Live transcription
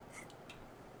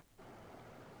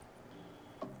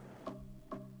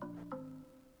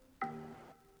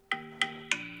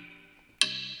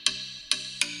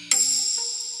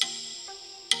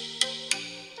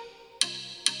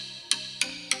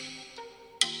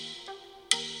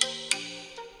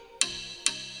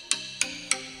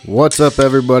What's up,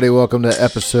 everybody? Welcome to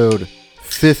episode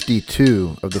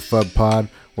 52 of the Fub Pod.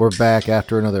 We're back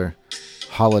after another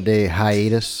holiday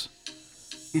hiatus.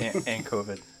 And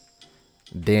COVID.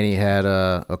 Danny had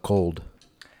a cold.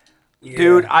 Yeah.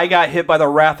 Dude, I got hit by the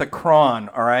wrath of Cron,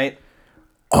 all right?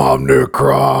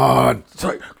 Omnicron!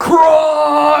 Sorry,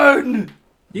 Cron!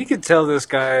 You could tell this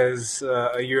guy is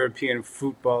a European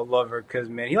football lover because,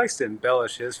 man, he likes to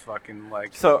embellish his fucking,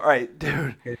 like... So, all right,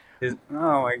 dude.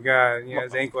 Oh, my God. You know,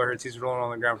 his ankle hurts. He's rolling on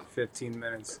the ground for 15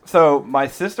 minutes. So, my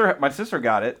sister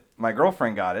got it. My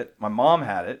girlfriend got it. My mom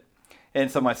had it. And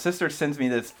so my sister sends me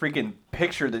this freaking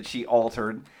picture that she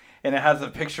altered. And it has a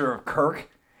picture of Kirk.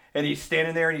 And he's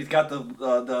standing there, and he's got the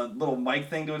little mic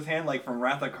thing to his hand, like from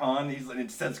Wrath of Khan. It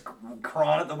says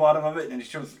Cron at the bottom of it, and it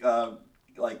shows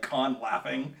like Khan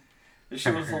laughing. This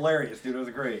shit was hilarious, dude. It was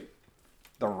great.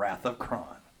 The Wrath of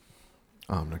Cron.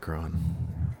 Omnicron.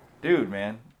 Dude,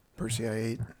 man. Percy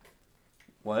I-8.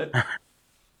 What?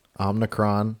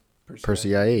 Omnicron.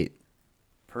 Percy I-8.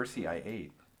 Percy I-8.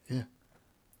 Yeah.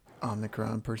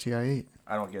 Omnicron, Percy I-8.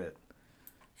 I don't get it.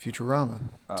 Futurama.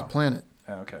 It's a planet.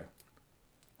 Oh, okay.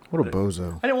 What a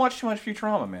bozo. I didn't watch too much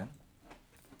Futurama, man.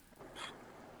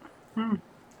 That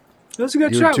was a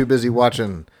good You show. were too busy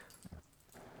watching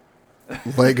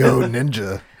Lego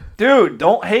Ninja. Dude,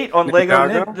 don't hate on Lego.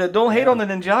 Ninjago? Don't hate on the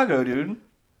Ninjago, dude.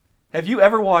 Have you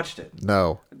ever watched it?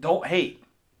 No. Don't hate.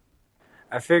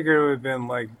 I figured it would have been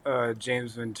like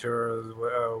James Ventura's,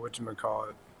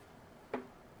 whatchamacallit.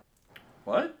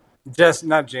 What?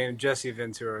 Jesse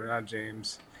Ventura, not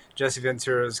James. Jesse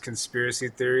Ventura's conspiracy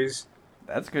theories.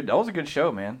 That's good. That was a good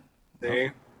show, man. See?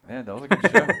 Yeah, that was a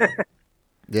good show.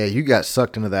 Yeah, you got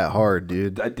sucked into that hard,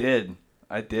 dude. I did,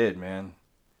 man.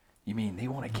 You mean they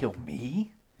want to kill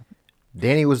me?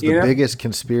 Danny was the biggest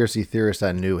conspiracy theorist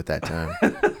I knew at that time.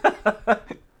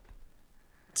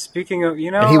 Speaking of,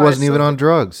 and he wasn't even on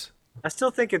drugs. I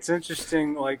still think it's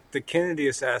interesting, like the Kennedy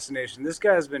assassination. This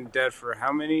guy's been dead for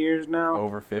how many years now?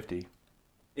 Over 50.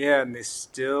 Yeah, and they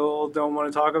still don't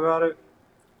want to talk about it.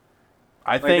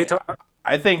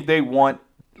 I think they want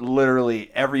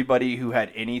literally everybody who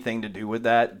had anything to do with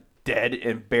that dead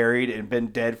and buried and been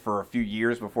dead for a few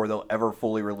years before they'll ever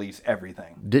fully release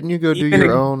everything. Didn't you go do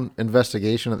your own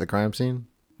investigation at the crime scene?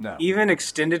 No. Even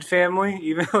extended family,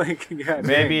 even like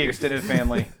maybe extended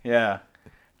family. Yeah,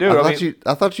 dude.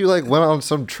 I thought you like went on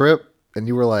some trip and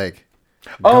you were like,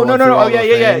 oh no. Oh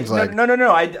yeah. Like,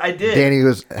 no. I did. Danny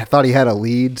I thought he had a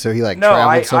lead, so he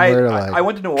traveled somewhere to I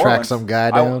went to New Orleans. Track some guy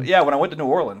down. When I went to New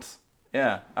Orleans.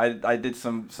 Yeah, I did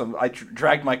some. I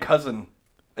dragged my cousin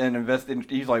and invested.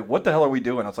 He's like, "What the hell are we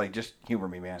doing?" I was like, "Just humor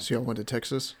me, man." So y'all went to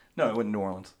Texas? No, I went to New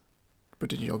Orleans. But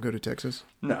did y'all go to Texas?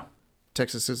 No.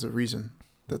 Texas is the reason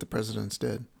that the president's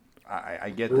dead. I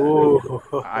get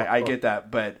that. I get that,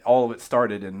 but all of it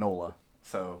started in NOLA.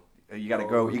 So you got to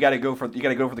go. You got to go for the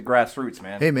grassroots,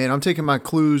 man. Hey, man, I'm taking my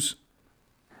clues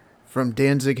from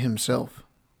Danzig himself.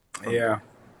 Yeah.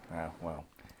 Oh, well,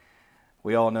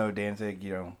 we all know Danzig.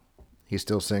 You know. He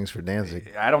still sings for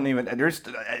Danzig. I don't even.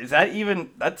 Is that even?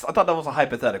 I thought that was a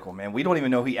hypothetical, man. We don't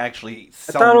even know if he actually.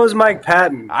 I thought it was Mike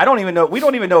Patton. I don't even know. We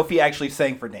don't even know if he actually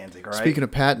sang for Danzig. Right. Speaking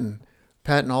of Patton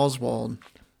Oswalt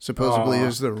supposedly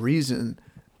is the reason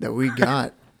that we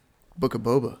got Book of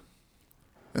Boba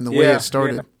and the way it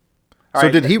started. Yeah.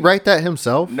 So did he write that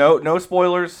himself? No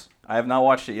spoilers. I have not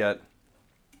watched it yet.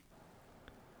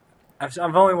 I've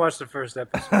only watched the first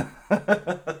episode.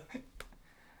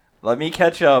 Let me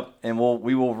catch up, and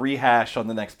we will rehash on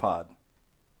the next pod.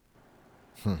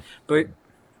 But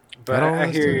I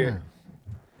hear you.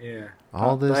 Yeah.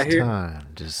 All this time,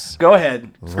 just go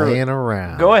ahead, laying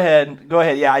around. Go ahead.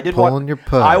 Yeah, I did pulling your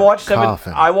pud. I watched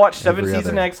seven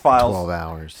season X Files. 12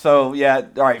 hours. So yeah,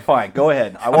 all right, fine. Go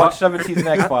ahead. I watched 7 season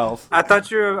X Files. I thought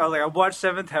you were like I watched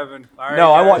Seventh Heaven. All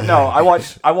right, no,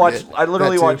 I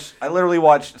literally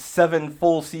watched 7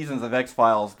 full seasons of X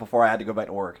Files before I had to go back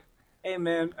to work. Hey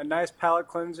man, a nice palate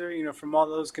cleanser, from all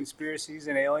those conspiracies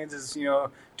and aliens is,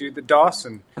 dude, the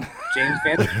Dawson, James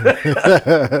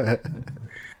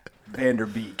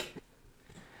Vanderbeek.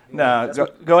 No,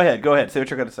 go ahead. Say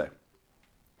what you're gonna say.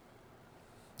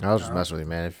 I was just messing with you,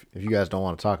 man. If you guys don't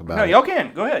want to talk about it, no, y'all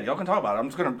can go ahead. Y'all can talk about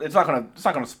it. It's not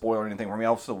gonna spoil anything for me.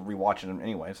 I'll still rewatch it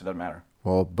anyway, so it doesn't matter.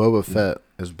 Well, Boba Fett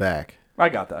is back. I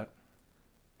got that.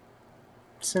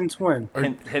 Since when?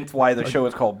 Hence why the show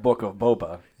is called Book of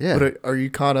Boba. Yeah. But are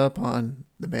you caught up on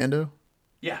the Mando?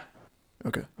 Yeah.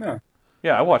 Okay.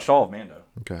 Yeah, I watched all of Mando.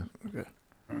 Okay.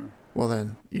 Well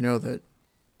then, you know that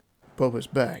Boba's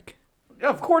back. Yeah,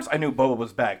 of course I knew Boba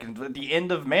was back. And at the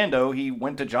end of Mando, he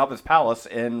went to Jabba's palace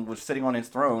and was sitting on his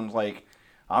throne like,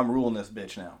 I'm ruling this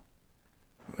bitch now.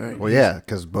 Right. Well, yeah,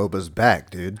 because Boba's back,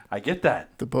 dude. I get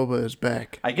that. The Boba is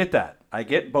back. I get that. I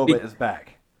get Boba is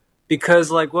back.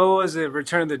 Because, like, what was it?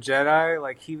 Return of the Jedi?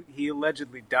 Like, he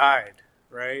allegedly died,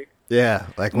 right? Yeah,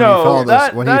 like when No,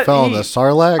 he fell in the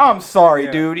Sarlacc. I'm sorry,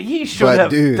 Yeah. dude. He should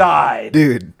have died.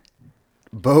 Dude,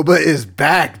 Boba is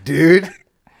back, dude.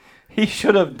 He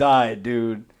should have died,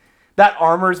 dude. That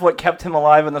armor is what kept him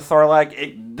alive in the Sarlacc.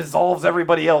 It dissolves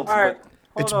everybody else. All right.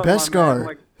 but- It's hold on, my Beskar. man.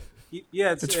 Like,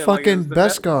 yeah, It's yeah, fucking it's the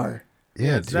Beskar.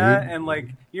 Yeah, it's dude. that, and like,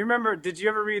 you remember? Did you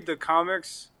ever read the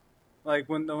comics? Like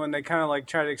when they kind of like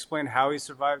try to explain how he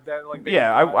survived that? Like,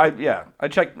 I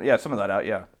checked some of that out.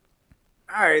 Yeah,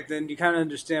 all right, then you kind of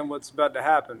understand what's about to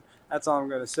happen. That's all I'm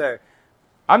gonna say.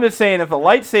 I'm just saying if a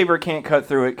lightsaber can't cut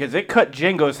through it, because it cut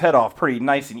Jango's head off pretty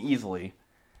nice and easily.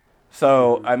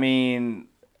 So I mean,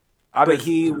 But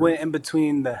he went in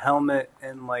between the helmet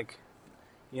and like,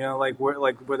 you know, like where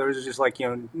there was just like, you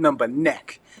know, number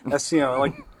neck. That's, you know,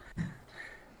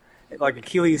 like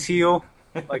Achilles' heel,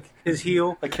 like his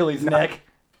heel, Achilles' neck.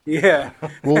 yeah.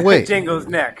 Well, wait. Django's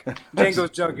neck, Django's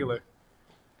jugular.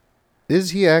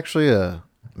 Is he actually a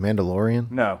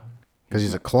Mandalorian? No, Because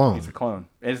he's a clone. he's a clone.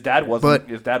 His dad wasn't. But-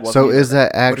 his dad wasn't. So either. is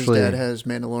that But actually... his dad has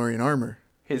Mandalorian armor.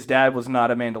 His dad was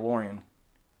not a Mandalorian.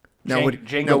 Now,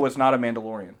 Jango was not a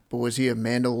Mandalorian. But was he a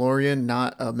Mandalorian,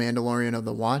 not a Mandalorian of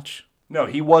the Watch? No,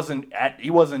 he wasn't. He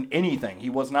wasn't anything. He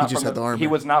was not. He just from had the armor. He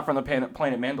was not from the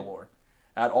planet Mandalore,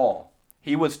 at all.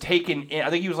 He was taken in. I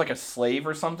think he was like a slave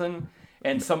or something,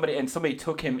 and somebody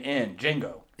took him in.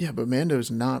 Jango. Yeah, but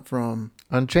Mando's not from...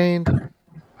 Unchained?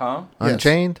 Huh? Yes,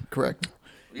 Unchained? correct.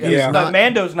 Yeah. But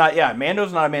Mando's not. Yeah,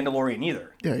 Mando's not a Mandalorian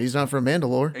either. Yeah, he's not from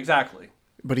Mandalore, Exactly.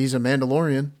 but he's a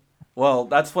Mandalorian. Well,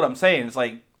 that's what I'm saying. It's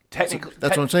like technically.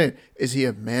 That's what I'm saying. Is he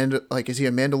a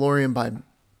Mandalorian by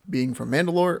being from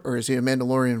Mandalore, or is he a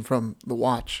Mandalorian from the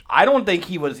Watch? I don't think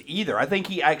he was either. I think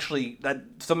he actually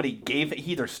somebody gave it.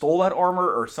 He either stole that armor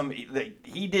or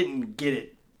he didn't get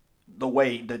it the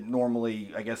way that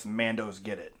normally I guess Mandos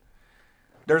get it.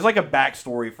 There's like a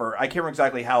backstory for I can't remember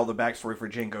exactly how the backstory for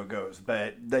Jango goes,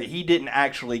 but that he didn't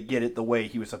actually get it the way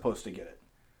he was supposed to get it.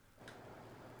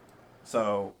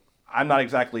 So I'm not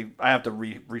exactly. I have to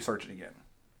research it again.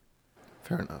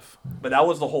 Fair enough. But that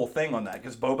was the whole thing on that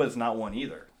because Boba's not one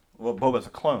either. Well, Boba's a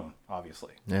clone,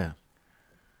 obviously. Yeah.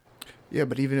 Yeah,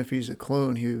 but even if he's a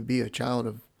clone, he would be a child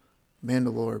of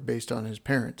Mandalore based on his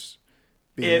parents.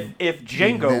 If being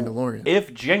Jango Mandalorian.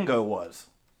 if Jango was,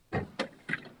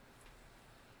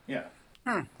 yeah,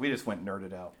 we just went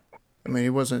nerded out. I mean, he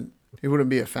wouldn't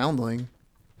be a foundling.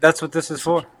 That's what this is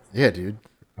for. Yeah, dude.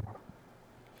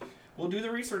 We'll do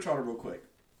the research on it real quick.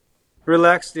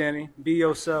 Relax, Danny. Be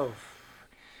yourself.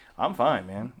 I'm fine,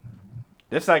 man.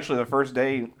 This is actually the first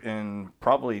day in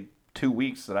probably 2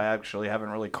 weeks that I actually haven't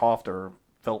really coughed or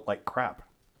felt like crap.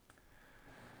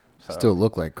 So, Still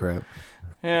look like crap.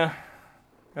 yeah,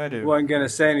 I do. Wasn't gonna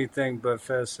say anything, but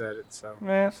Fez said it, so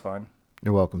It's fine.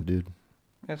 You're welcome, dude.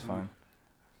 It's fine.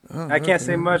 Oh, I can't okay.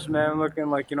 say much, man. I'm looking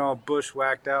like, you know, all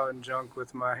bushwhacked out and junk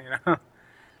with my, you know.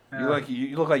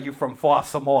 You look like you're from Far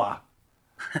Samoa.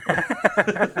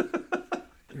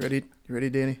 You ready,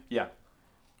 Danny? Yeah.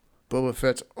 Boba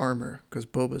Fett's armor, because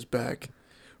Boba's back,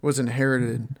 was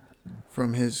inherited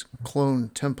from his clone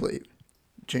template,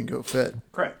 Jango Fett,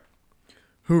 Correct.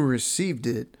 who received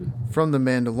it from the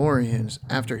Mandalorians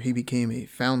after he became a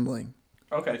foundling.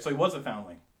 Okay, so he was a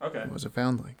foundling. Okay. He was a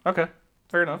foundling. Okay.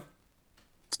 Fair enough.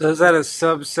 So is that a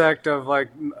subsect of like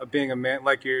being a man?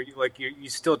 Like you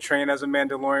still train as a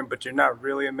Mandalorian, but you're not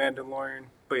really a Mandalorian,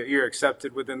 but you're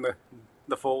accepted within the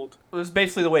fold. It was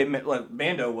basically the way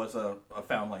Mando was a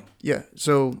foundling. Yeah,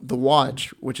 so the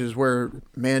Watch, which is where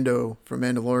Mando from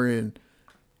Mandalorian,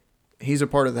 he's a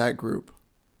part of that group,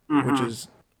 which is,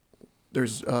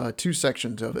 there's 2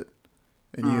 sections of it.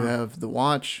 And you have the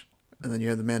Watch, and then you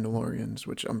have the Mandalorians,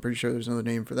 which I'm pretty sure there's another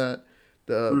name for that.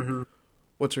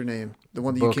 What's her name? The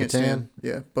one that you can't Bo-Katan? stand?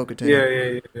 Yeah,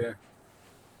 Bo-Katan. Yeah.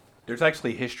 There's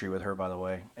actually history with her, by the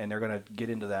way, and they're gonna get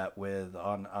into that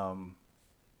on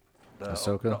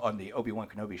Ahsoka? on the Obi-Wan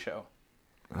Kenobi show.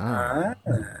 Ah.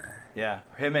 Yeah,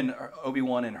 him and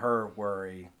Obi-Wan and her were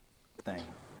a thing.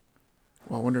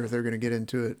 Well, I wonder if they're going to get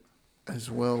into it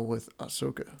as well with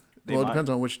Ahsoka. They Well, it might. depends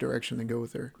on which direction they go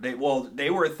with her. They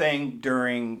were a thing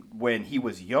during when he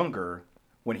was younger,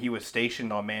 when he was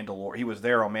stationed on Mandalore. He was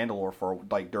there on Mandalore for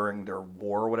like during their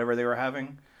war or whatever they were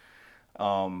having.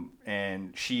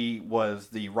 And she was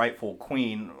the rightful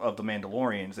queen of the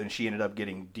Mandalorians, and she ended up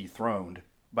getting dethroned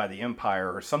by the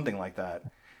Empire or something like that.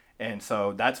 And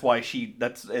so that's why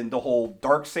and the whole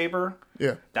Darksaber,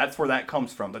 Yeah. that's where that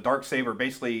comes from. The Darksaber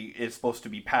basically is supposed to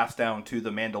be passed down to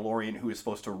the Mandalorian who is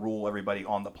supposed to rule everybody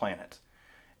on the planet.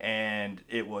 and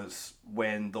it was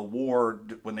when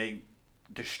when they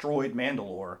destroyed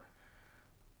Mandalore,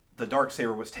 the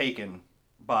Darksaber was taken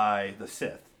by the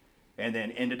Sith, and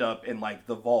then ended up in like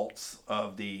the vaults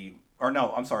of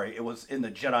it was in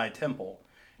the Jedi Temple,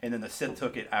 and then the Sith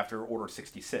took it after Order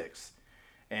 66,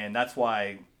 and that's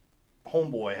why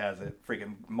Homeboy has it,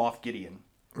 freaking Moff Gideon.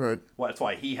 Right. Well, that's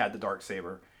why he had the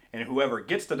Darksaber, and whoever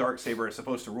gets the Darksaber is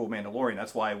supposed to rule Mandalorian.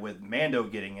 That's why with Mando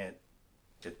getting it,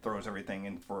 it throws everything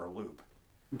in for a loop.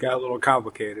 Got a little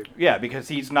complicated. Yeah, because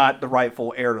he's not the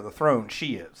rightful heir to the throne.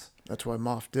 She is. That's why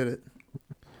Moff did it.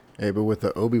 Hey, but with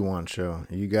the Obi-Wan show,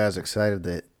 are you guys excited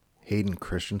that Hayden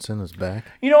Christensen is back?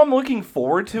 You know, I'm looking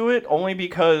forward to it only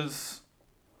because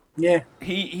Yeah.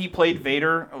 he played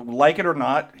Vader. Like it or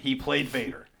not, he played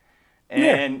Vader.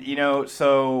 And, you know,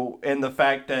 and the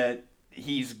fact that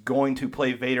he's going to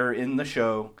play Vader in the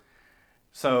show.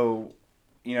 So,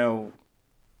 you know.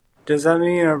 Does that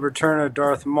mean a return of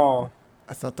Darth Maul?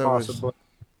 I thought that Possibly. was...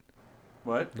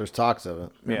 What? There's talks of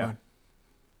it. Yeah. mind.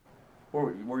 What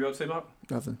were you going to say about?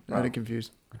 Nothing. Oh. I get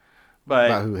confused. But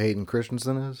About who Hayden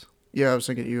Christensen is? Yeah, I was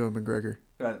thinking Ewan McGregor.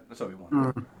 that's what we want.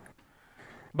 Mm. But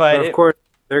But of course,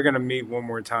 they're going to meet one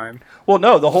more time. well,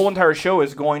 no, the whole entire show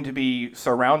is going to be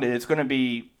surrounded. It's going to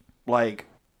be like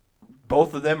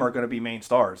both of them are going to be main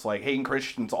stars. Like Hayden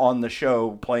Christensen's on the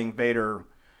show playing Vader,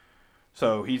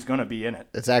 so he's going to be in it.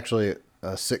 It's actually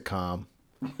a sitcom.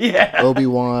 Yeah.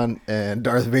 Obi-Wan and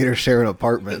Darth Vader share an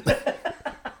apartment.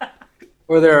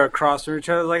 Or they're across from each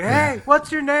other like, hey,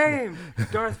 what's your name?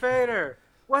 Darth Vader.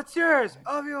 What's yours?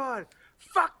 Obi-Wan.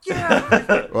 Fuck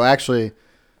yeah. Well, actually,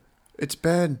 It's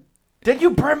Ben. Did you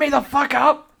burn me the fuck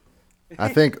up? I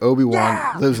think Obi-Wan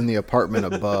Yeah! lives in the apartment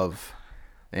above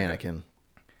Anakin.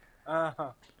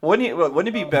 Uh-huh. Wouldn't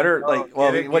it be better? Like,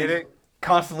 well, get it, when get he's it.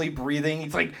 constantly breathing,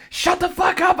 he's like, "Shut the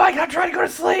fuck up! I'm trying to go to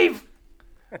sleep."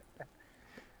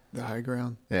 The high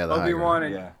ground. Yeah, the high Obi-Wan ground.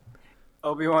 and Yeah.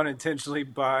 Obi-Wan intentionally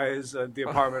buys the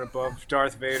apartment above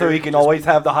Darth Vader. So he can always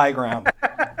have the high ground.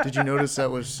 Did you notice that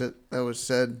was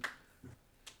said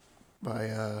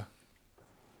by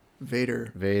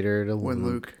Vader Vader to when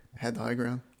Luke. Luke had the high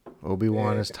ground?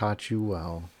 Obi-Wan Yeah. has taught you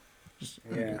well.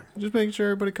 Yeah. Just making sure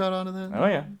everybody caught on to that. Oh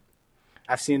yeah.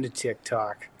 I've seen the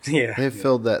TikTok. Yeah. They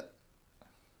filled that.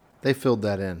 They filled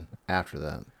that in after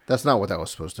that. That's not what that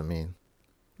was supposed to mean.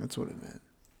 That's what it meant.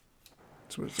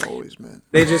 That's what it's always meant.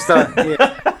 They just thought,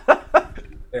 yeah.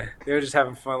 Yeah. They were just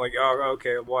having fun. Like, oh,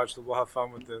 okay, we'll have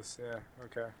fun with this. Yeah.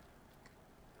 Okay.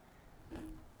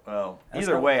 Well, That's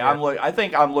either not way, bad. I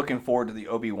think I'm looking forward to the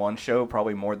Obi-Wan show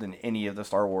probably more than any of the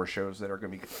Star Wars shows that are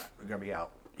going to be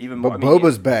out. Even more. But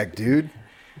Boba's back, dude.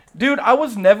 Dude, I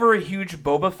was never a huge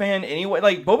Boba fan anyway.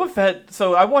 Like Boba Fett,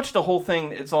 so I watched the whole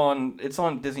thing. It's on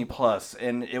Disney Plus,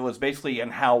 and it was basically in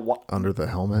how. Under the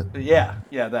helmet. Yeah,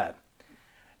 that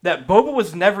Boba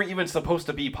was never even supposed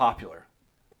to be popular.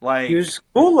 Like He was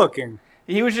cool looking.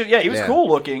 he was just he was Yeah. cool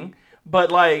looking,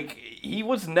 but like he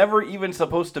was never even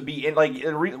supposed to be in. Like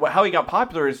how he got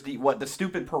popular is the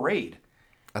stupid parade.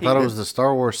 I thought it was the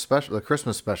Star Wars special, the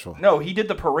Christmas special. No, he did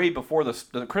the parade before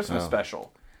the Christmas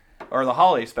special or the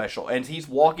holiday special, and he's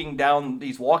walking down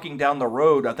the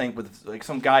road. I think with like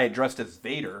some guy dressed as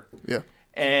Vader, Yeah.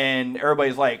 and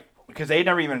everybody's like, because they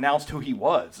never even announced who he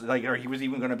was, like or he was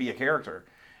even going to be a character,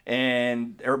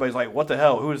 and everybody's like, what the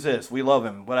hell? Who is this? We love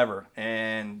him, whatever,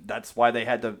 and that's why they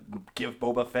had to give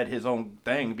Boba Fett his own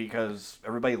thing because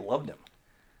everybody loved him,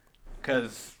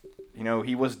 because. You know,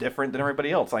 he was different than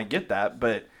everybody else. I get that,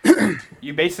 but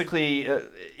you basically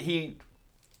he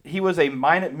was a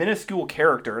minuscule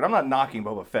character, and I'm not knocking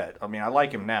Boba Fett. I mean, I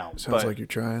like him now. Sounds but, like you're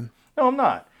trying. no, I'm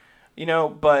not. You know,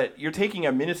 but you're taking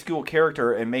a minuscule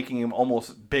character and making him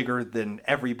almost bigger than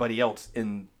everybody else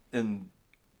in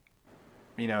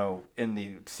the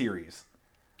series.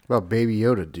 What about Baby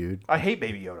Yoda, dude? I hate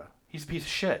Baby Yoda. He's a piece of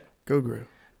shit. Go Groot.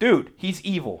 Dude, he's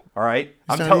evil, all right?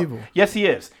 He's not evil. Yes, he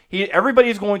is. Everybody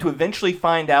is going to eventually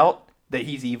find out that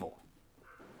he's evil.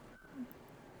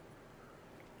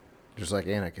 Just like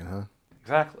Anakin, huh?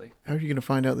 Exactly. How are you going to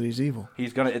find out that he's evil?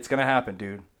 It's gonna happen,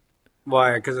 dude.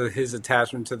 Why? Because of his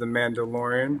attachment to the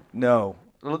Mandalorian. No.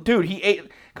 Dude, he ate.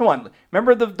 Come on,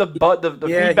 remember the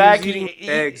Yeah, feed bag? he was eating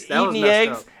eggs. That was eating the messed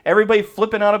eggs. up. Everybody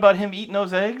flipping out about him eating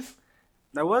those eggs.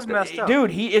 That was messed up.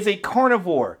 Dude, he is a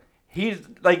carnivore. He's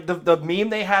like the meme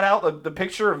they had out, the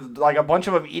picture of like a bunch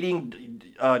of them eating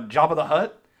Jabba the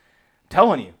Hutt. I'm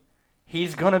telling you,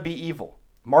 he's gonna be evil.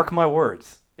 Mark my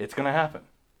words, it's gonna happen.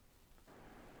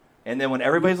 And then when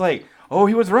everybody's like, "Oh,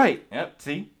 he was right," yep,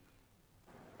 see.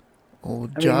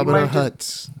 Old I mean, he Jabba might the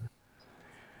just- Hutts.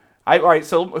 All right,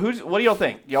 so what do y'all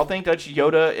think? Y'all think that's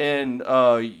Yoda and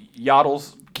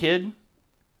Yaddle's kid?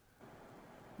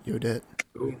 Yodet.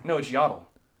 No, it's Yaddle.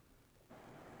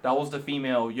 That was the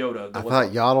female Yoda. I thought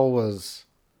Yaddle was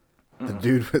the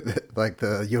dude with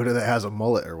the Yoda that has a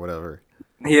mullet or whatever.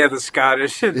 Yeah, the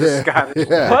Scottish. The Scottish.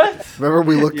 Yeah. What? Remember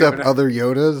we looked up other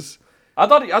Yodas? I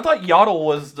thought Yaddle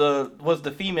was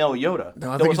the female Yoda No,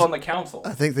 I that think was it's- on the council.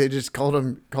 I think they just called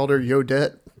her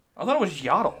Yodet. I thought it was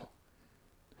Yaddle.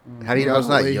 How do you know it's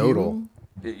not Like Yodel?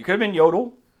 It could have been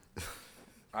Yodel.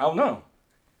 I don't know.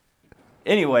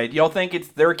 Anyway, do y'all think it's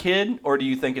their kid, or do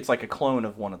you think it's like a clone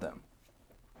of one of them?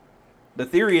 The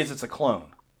theory is it's a clone.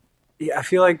 Yeah, I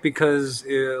feel like because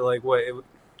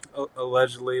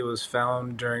allegedly it was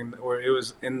found during, or it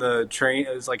was in the train.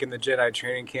 It was like in the Jedi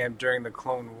training camp during the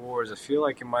Clone Wars. I feel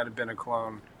like it might have been a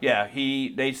clone. Yeah,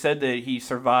 they said that he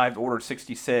survived Order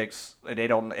 66.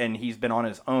 And he's been on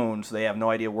his own, so they have no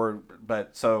idea where.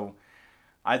 But so,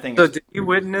 I think. So did he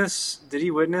witness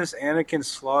Anakin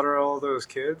slaughter all those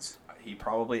kids? He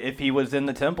probably, if he was in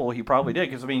the temple, he probably did.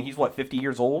 Because I mean, he's what, 50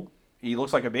 years old? He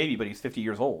looks like a baby, but he's 50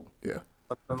 years old. Yeah.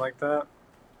 Something like that.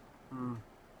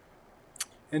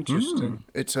 Interesting.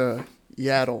 It's a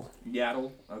Yaddle.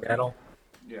 Yaddle. Okay. Yaddle.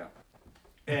 Yeah.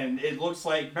 And it looks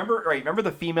like remember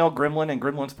the female gremlin in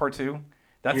Gremlins Part 2?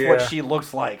 That's Yeah. what she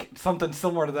looks like. Something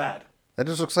similar to that. That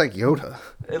just looks like Yoda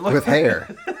It looks with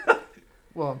hair.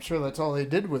 Well, I'm sure that's all they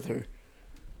did with her.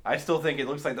 I still think it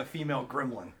looks like the female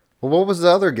gremlin. Well, what was the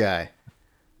other guy?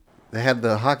 They had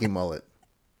the hockey mullet.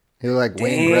 He looked like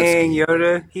Wayne Dang, Gretzky.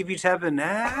 Yoda, he be tapping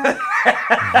that.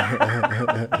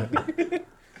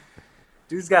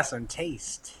 Dude's got some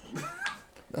taste.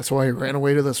 That's why he ran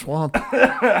away to the swamp.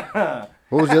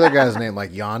 What was the other guy's name?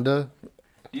 Like Yonda?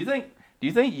 Do you think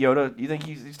Yoda? Do you think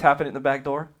he's tapping it in the back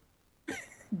door?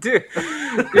 Dude,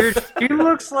 he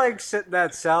looks like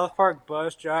that South Park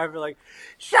bus driver, like,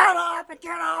 shut up and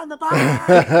get on the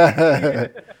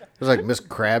bus. It was like Miss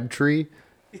Crabtree.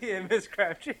 Yeah, Miss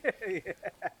Crabtree.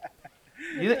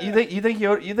 Yeah. You think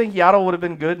Yaddle would have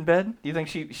been good in bed? Do you think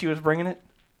she was bringing it?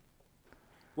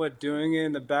 What, doing it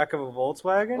in the back of a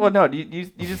Volkswagen? Well, no.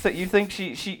 You just think you think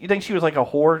she was like a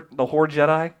whore, the whore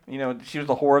Jedi? You know, she was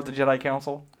the whore of the Jedi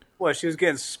Council. What, she was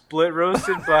getting split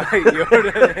roasted by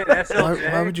Yoda and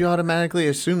SLJ? Why would you automatically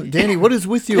assume? Danny, what is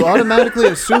with you automatically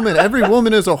assuming every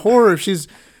woman is a whore if she's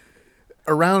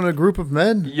around a group of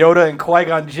men? Yoda and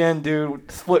Qui-Gon Jinn do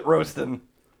split roasting.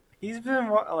 He's been,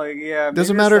 like, yeah. maybe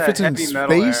Doesn't matter if that it's in heavy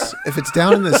metal era. space, if it's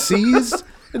down in the seas.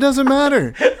 It doesn't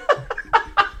matter.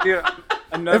 Dude,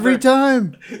 Every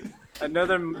time.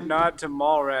 Another nod to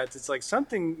Mallrats. It's like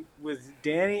something with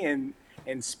Danny and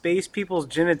space people's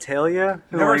genitalia.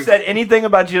 who, Never like, said anything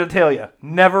about genitalia.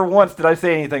 Never once did I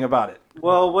say anything about it.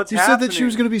 Well, what's You happening? said that she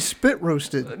was going to be spit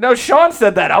roasted. No, Sean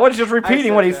said that. I was just I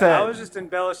repeating what he that. said. I was just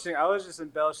embellishing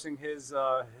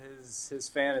his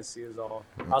fantasy is all.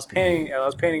 I was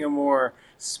painting a more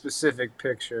specific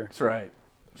picture. That's right.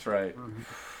 That's right.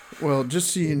 Well,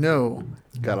 just so you know,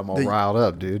 Got him all riled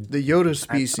up, dude. the Yoda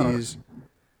species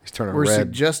He's turning were red.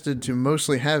 suggested to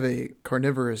mostly have a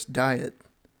carnivorous diet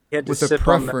He had to with a sip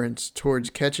on preference towards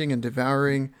catching and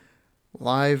devouring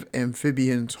live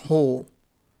amphibians whole.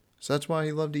 So that's why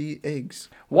he loved to eat eggs.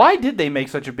 Why did they make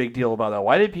such a big deal about that?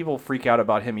 Why did people freak out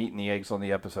about him eating the eggs on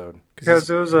the episode? because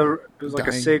it was like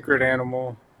a dying. sacred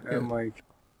animal and Yeah. like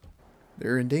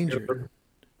They're endangered.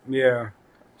 yeah.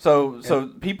 So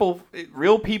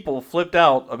real people flipped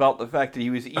out about the fact that he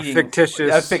was eating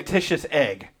a fictitious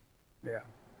egg. Yeah.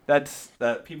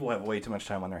 That people have way too much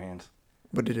time on their hands.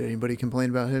 But did anybody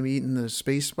complain about him eating the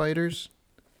space spiders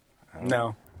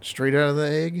No. straight out of the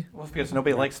egg? Well, it's because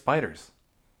nobody likes spiders.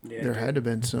 Yeah. There had to have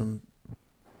been some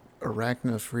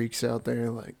arachno freaks out there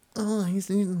like, oh, he's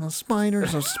eating the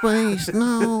spiders of space.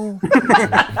 No.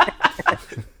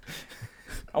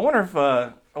 I wonder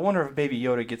if Baby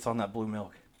Yoda gets on that blue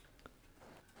milk.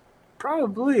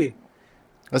 Probably.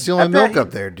 That's the only milk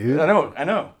up there, dude. I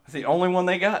know. It's the only one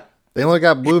they got. They only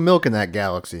got blue milk in that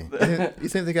galaxy. You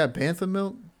think they got bantha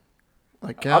milk?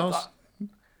 Like cows?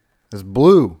 It's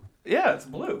blue. Yeah, it's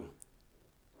blue.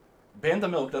 Bantha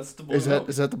milk. That's the blue Is milk.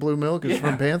 that the blue milk? It's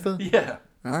from Bantha? Yeah.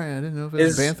 All right, I didn't know if it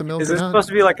was bantha milk Is or this not. supposed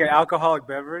to be like an alcoholic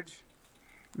beverage?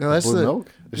 No, that's Blue the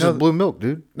milk? It's no, just blue milk,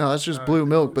 dude. No, that's just blue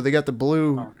milk, but they got the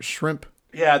blue shrimp.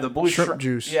 Yeah, the blue Shrimp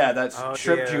juice. Yeah, that's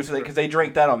shrimp yeah, juice that's because they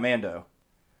drink that on Mando.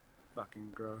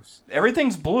 Fucking gross.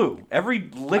 Everything's blue. Every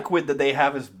liquid that they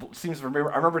have seems to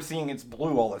remember. I remember seeing it's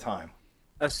blue all the time.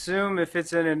 Assume if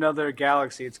it's in another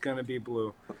galaxy, it's gonna be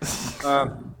blue.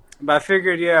 But I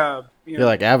figured, yeah, You're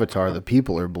like Avatar. The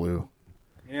people are blue.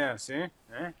 yeah. See,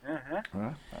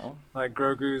 Well, like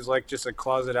Grogu's like just a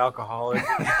closet alcoholic.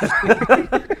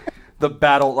 the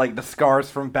battle, like the scars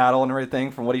from battle and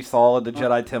everything, from what he saw at the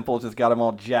Jedi Temple, just got him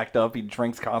all jacked up. He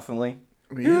drinks constantly.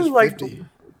 He is Dude, like, 50.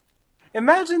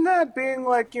 imagine that being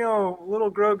like,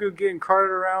 little Grogu getting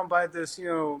carted around by this,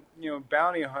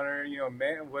 bounty hunter,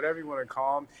 man, whatever you want to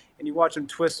call him, and you watch him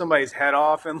twist somebody's head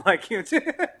off, and like,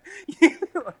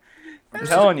 I'm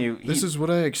telling you, This is what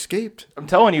I escaped. I'm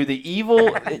telling you, the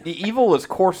evil is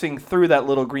coursing through that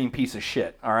little green piece of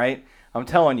shit. All right, I'm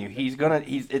telling you,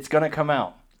 it's gonna come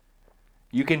out.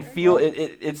 You can feel it.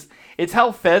 It's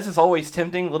how Fez is always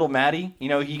tempting little Maddie.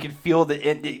 He can feel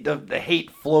the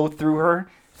hate flow through her.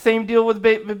 Same deal with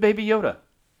Baby Yoda.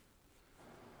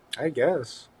 I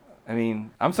guess. I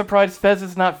mean, I'm surprised Fez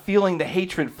is not feeling the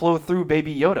hatred flow through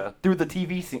Baby Yoda through the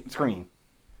TV screen.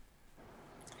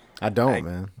 I don't,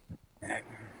 man.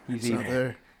 He's It's not evil.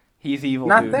 there. He's evil,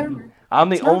 Not dude. there. I'm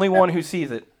the It's not only there. one who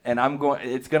sees it, and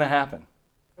it's gonna happen.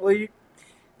 Well,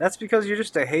 that's because you're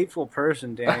just a hateful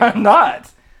person, Danny. I'm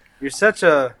not. You're such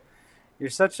a,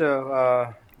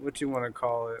 what you want to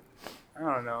call it? I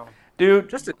don't know. Dude,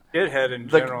 Just a shithead in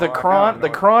the general. the I Cron don't the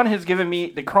know. Cron has given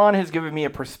me a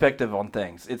perspective on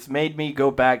things. It's made me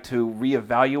go back to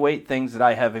reevaluate things that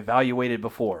I have evaluated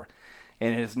before,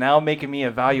 and it is now making me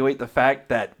evaluate the fact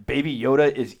that Baby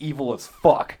Yoda is evil as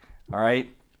fuck. All right,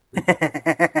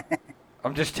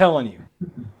 I'm just telling you.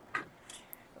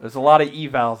 There's a lot of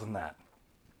evals in that.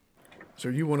 So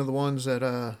are you one of the ones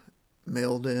that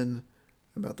mailed in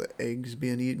about the eggs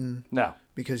being eaten No,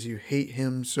 because you hate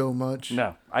him so much?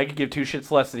 no, I could give two shits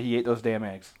less that he ate those damn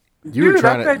eggs. You were Dude,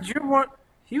 trying I to. bet you're one.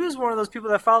 He was one of those people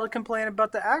that filed a complaint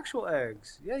about the actual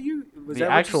eggs. Yeah, was The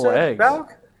that actual what you said, eggs?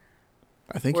 Balk?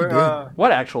 I think Where, you did.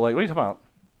 What actual egg? What are you talking about?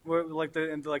 where like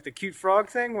the cute frog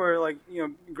thing, where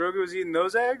Grogu was eating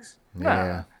those eggs.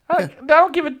 Yeah. I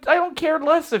don't care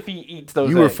less if he eats those.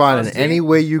 You were eggs. finding any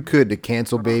way you could to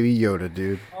cancel Baby Yoda,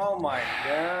 dude. Oh my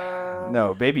god.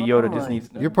 No, Baby Yoda just needs.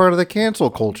 You're part of the cancel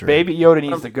culture. Baby Yoda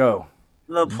needs to go.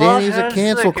 The plot Danny's a has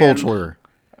cancel thickened. culturer.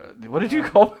 What did you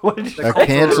call? What did you? A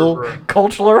cancel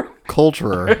Culturer?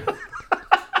 culturer.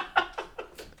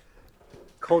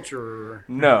 Culture.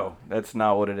 No, that's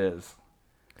not what it is.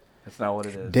 That's not what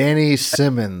it is. Danny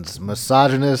Simmons,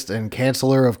 misogynist and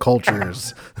canceller of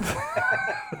cultures.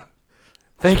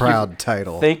 Thank Proud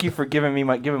title. Thank you for giving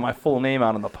my full name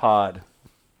out on the pod.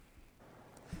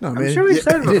 No, man. sure we've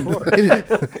said it before.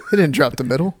 It didn't drop the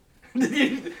middle.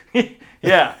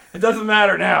 Yeah, it doesn't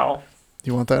matter now.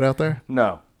 You want that out there?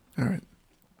 No. All right.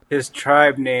 His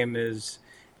tribe name is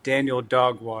Daniel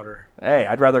Dogwater. Hey,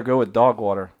 I'd rather go with dog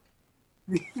water.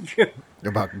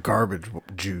 About garbage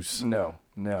juice. No.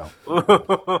 No.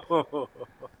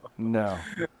 No.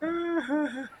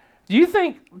 Do you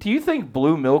think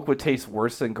blue milk would taste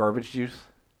worse than garbage juice?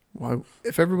 Why?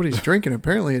 If everybody's drinking,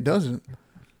 apparently it doesn't.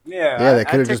 Yeah, they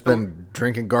could have just been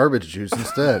drinking garbage juice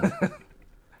instead.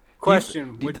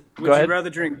 Question: Would Go you ahead. rather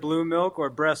drink blue milk or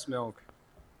breast milk?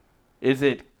 Is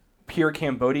it pure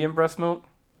Cambodian breast milk?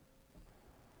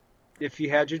 If you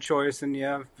had your choice, then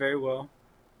yeah, very well.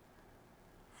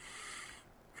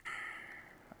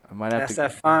 I might have That's to.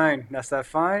 that fine. That's that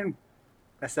fine.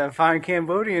 That's that fine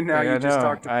Cambodian. Now Yeah, you just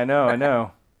talked. I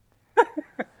know.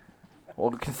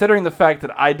 Well, considering the fact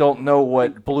that I don't know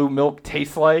what blue milk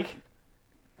tastes like,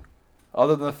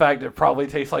 other than the fact that it probably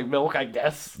tastes like milk, I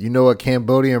guess. You know what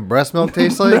Cambodian breast milk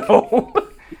tastes like? No.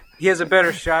 He has a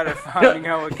better shot at finding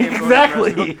out what Cambodian breast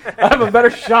milk. Exactly. I have a better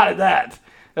shot at that.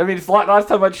 I mean, last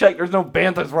time I checked, there's no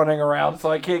banthas running around, so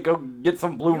I can't go get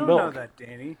some blue You don't milk. know that,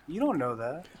 Danny. You don't know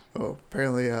that. Oh,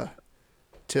 apparently,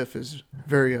 Tiff is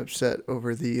very upset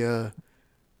over the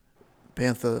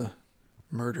bantha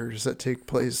murders that take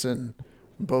place in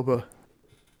Boba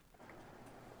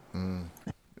and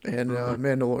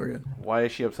Mandalorian. Why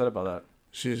is she upset about that?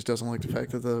 She just doesn't like the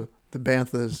fact that the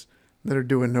banthas that are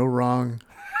doing no wrong,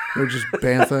 they're just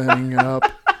banthaing up,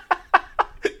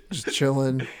 just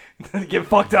chilling, Get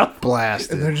fucked up. and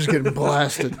Blasted. they're just getting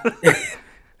blasted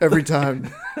every time.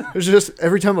 It's just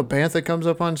every time a bantha comes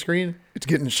up on screen, it's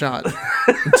getting shot.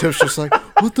 And Tiff's just like,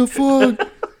 "What the fuck?"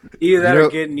 Either that You know- or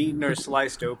getting eaten or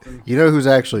sliced open. You know who's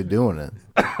actually doing it?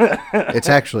 It's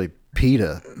actually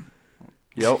PETA.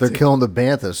 Yep. They're killing the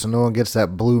banthas so no one gets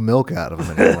that blue milk out of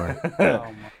them anymore. Oh,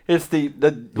 my. It's the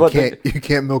You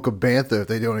can't milk a bantha if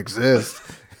they don't exist.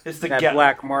 it's the That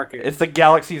black market. It's the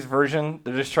galaxy's version.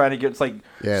 They're just trying to get. It's like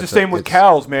Yeah, it's it's the same with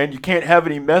cows, man. You can't have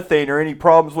any methane or any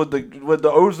problems with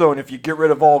the ozone if you get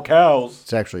rid of all cows.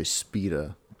 It's actually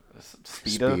SPETA.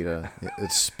 Speeda. SPETA.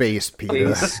 It's space PETA.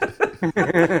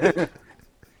 Ace.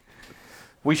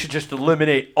 We should just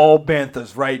eliminate all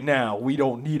banthas right now. We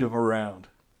don't need them around.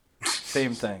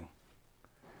 Same thing.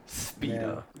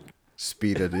 Speeda.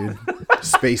 Spita, dude.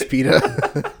 Space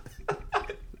PETA.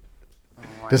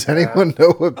 Does anyone know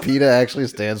what PETA actually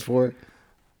stands for?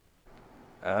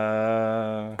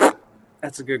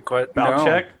 That's a good question. Spell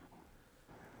check.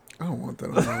 I don't want that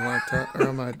on my laptop or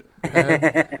on my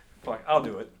pad. Fuck, I'll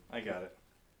do it. I got it.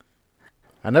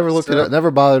 I never looked it up. Never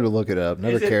bothered to look it up.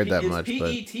 Never cared that much.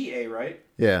 It's PETA, right?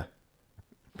 Yeah.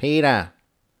 PETA.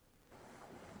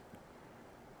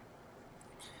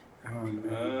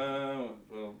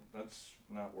 Well, that's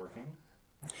not working.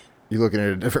 You looking at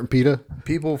a different PETA?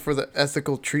 People for the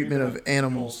ethical treatment of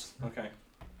animals. Okay.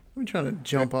 I'm trying to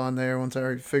jump on there once I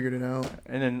already figured it out.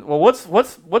 And then, well,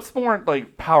 what's more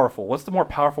like powerful? What's the more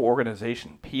powerful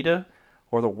organization, PETA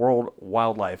or the World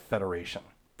Wildlife Federation?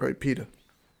 Right, PETA.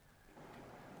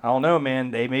 I don't know,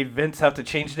 man. They made Vince have to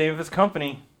change the name of his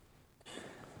company.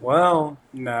 Well,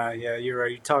 nah, yeah, you're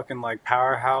right. You're talking like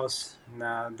powerhouse.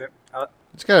 Nah,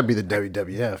 It's got to be the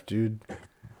WWF, dude.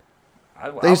 I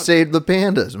They would- saved the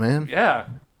pandas, man. Yeah.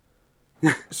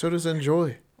 So does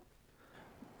Enjoy.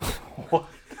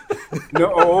 no,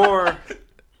 or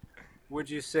would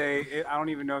you say I don't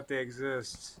even know if they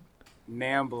exist?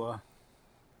 NAMBLA.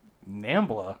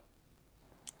 NAMBLA.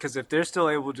 Because if they're still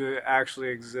able to actually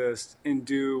exist and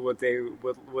do what they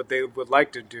would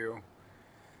like to do,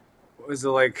 is it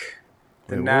like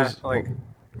the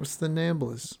What's the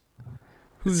Namblas?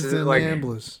 Who's It's the like-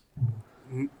 Namblas?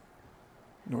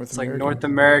 it's like North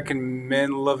American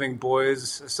Men Loving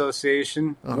Boys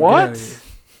Association. Oh, What? get outta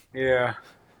here. Yeah,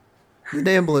 The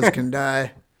Namblas can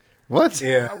die. What?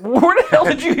 yeah. Where the hell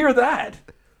did you hear that?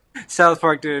 South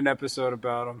Park did an episode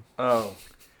about them. Oh.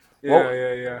 Yeah, Well-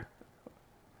 yeah.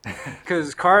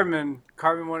 Because Cartman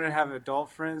wanted to have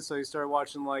adult friends, so he started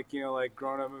watching like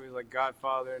grown up movies like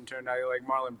Godfather, and turned out he liked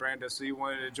Marlon Brando, so he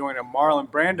wanted to join a Marlon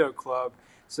Brando club.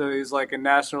 So he's like a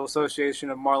National Association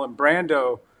of Marlon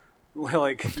Brando,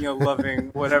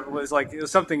 loving whatever it was like it was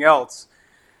something else,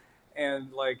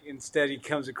 and like instead he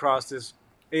comes across this.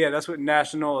 Yeah, that's what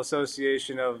National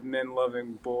Association of Men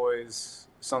Loving Boys,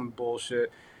 some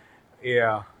bullshit.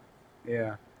 Yeah.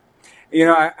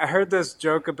 I heard this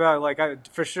joke about I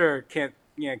for sure can't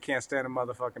stand a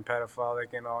motherfucking pedophile. They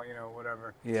can all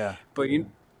whatever. Yeah. But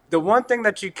the one thing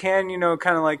that you can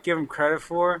kind of like give them credit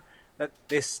for, that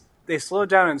they slow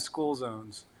down in school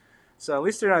zones, so at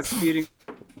least they're not speeding.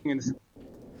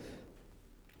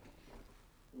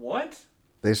 What?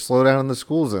 They slow down in the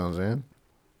school zones, man.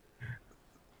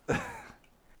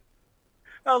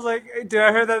 I was like, dude,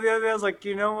 I heard that the other day. I was like,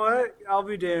 you know what? I'll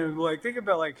be damned. Like, think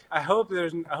about I hope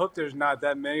there's not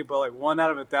that many, but like 1 out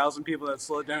of 1,000 people that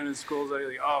slow down in schools are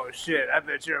like, oh shit, I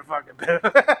bet you're a fucking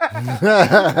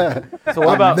pedophile. So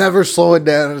what about Never slowing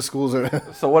down in the school zone.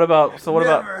 so what about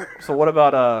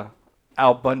Never.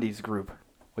 Al Bundy's group?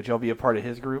 Would y'all be a part of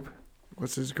his group?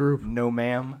 What's his group? No,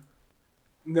 ma'am.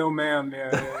 No, ma'am.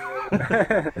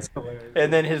 Yeah. That's hilarious.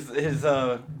 And then his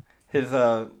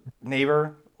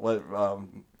neighbor,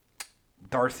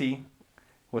 Darcy,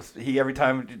 every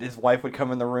time his wife would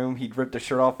come in the room, he'd rip the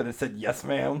shirt off and it said "Yes,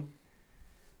 ma'am."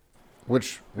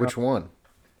 Which one?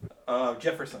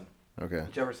 Jefferson. Okay.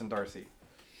 Jefferson Darcy.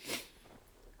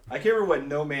 I can't remember what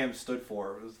 "No, ma'am" stood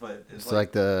for. It's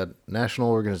like the National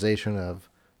Organization of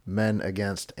Men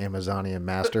Against Amazonian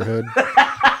Masterhood.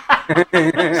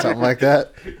 Something like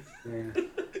that.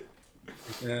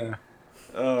 Yeah.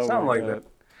 Oh, Something my like God. that.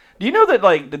 Do you know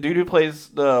that the dude who plays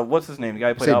what's his name? The guy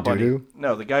who played Say Al Bundy. doo-doo?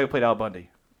 No, the guy who played Al Bundy.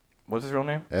 What's his real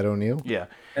name? Ed O'Neill. Yeah.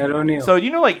 Ed O'Neill. So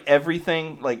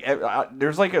everything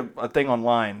there's a thing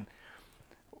online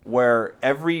where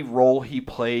every role he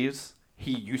plays,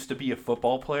 he used to be a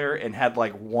football player and had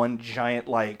one giant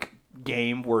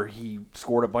game where he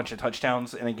scored a bunch of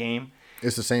touchdowns in a game.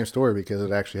 It's the same story because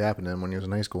it actually happened to him when he was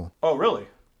in high school. Oh, really?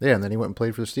 Yeah, and then he went and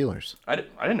played for the Steelers. I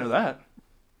didn't know that.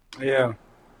 yeah.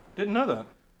 Didn't know that.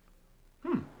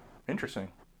 Interesting.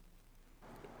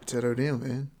 It's Ed O'Neill,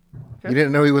 man. You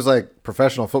didn't know he was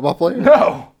professional football player?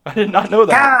 No, I did not know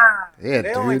that. Yeah, They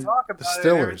dude. only talk the about it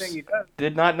and everything Steelers. he does.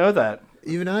 Did not know that.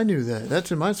 Even I knew that.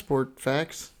 That's in my sport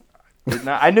facts. Did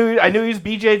not. I knew he was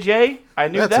BJJ. I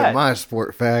knew That's that. in my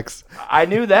sport facts. I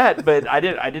knew that, but I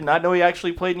did not know he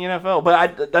actually played in the NFL.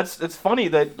 But it's funny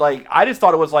that I just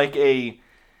thought it was a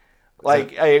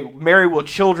Married with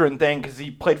Children thing because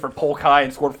he played for Polk High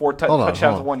and scored 4 Hold on, touchdowns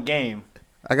hold in on. one game.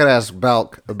 I gotta ask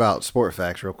about sport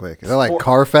facts real quick. Is that Sport-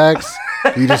 car facts?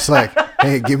 You just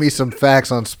hey, give me some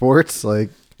facts on sports,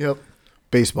 Yep.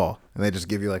 baseball, and they just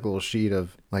give you a little sheet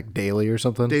of daily or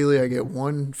something. Daily, I get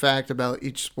one fact about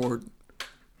each sport.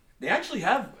 They actually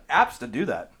have apps to do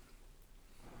that.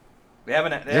 They have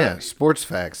an Yeah, sports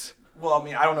facts. Well, I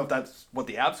mean, I don't know if that's what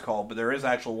the app's called, but there is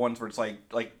actual ones where it's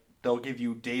they'll give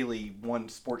you daily one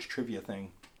sports trivia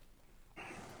thing.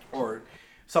 Or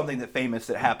something that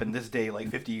happened this day like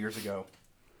 50 years ago.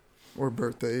 Or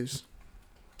birthdays.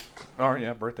 Oh,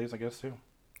 yeah, birthdays, I guess, too.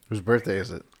 Whose birthday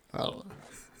is it? I don't know.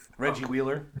 Reggie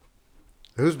Wheeler.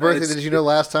 Whose birthday did you know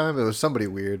last time? It was somebody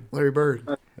weird. Larry Bird.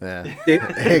 Yeah.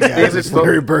 David, Hey guys, it's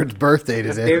Larry Bird's birthday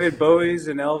it's today. David Bowie's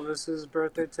and Elvis's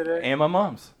birthday today, And my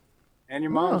mom's. and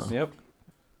your mom's. Yep.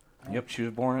 Yep, she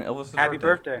was born on Elvis's Happy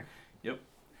birthday! Yep.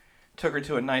 Took her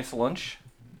to a nice lunch.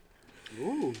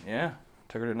 Ooh, Yeah.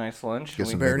 Took her to a nice lunch. Get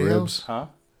some Barry McRibs. House? Huh?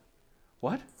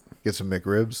 What? Get some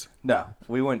McRibs. No.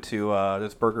 We went to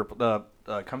this burger,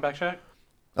 Comeback Shack.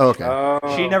 Oh,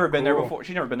 okay. She'd never been there cool. before.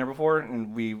 She'd never been there before,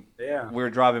 and we Yeah. were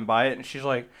driving by it, and she's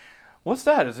like, "What's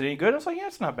that? Is it any good?" I was like, "Yeah,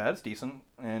 it's not bad. It's decent."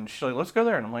 And she's like, "Let's go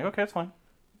there." And I'm like, "Okay, it's fine."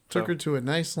 Took her to a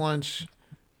nice lunch.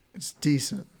 It's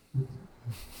decent.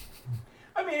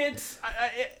 I mean, it's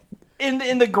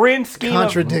in the grand scheme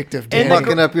Contradictive, in Danny. the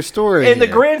Fucking up your story. in the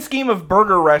here. grand scheme of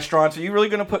burger restaurants, are you really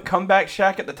going to put Comeback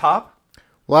Shack at the top?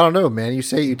 Well, I don't know, man. You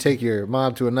say you take your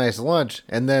mom to a nice lunch,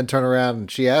 and then turn around and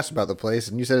she asks about the place,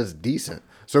 and you said it's decent.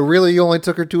 So really, you only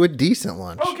took her to a decent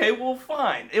lunch. Okay, well,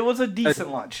 fine. It was a decent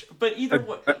lunch, but either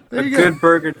way, A good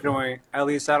burger joint. At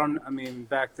least I mean,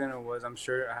 back then it was. I'm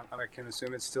sure. I can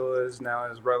assume it still is now.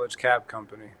 Is Rutledge Cab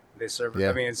Company. They serve it. Yeah.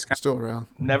 I mean, it's Still around.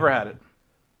 never had it.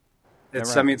 it's.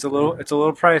 never I mean, it's a little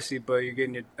pricey, but you're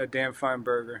getting a damn fine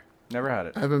burger. Never had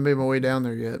it. I haven't made my way down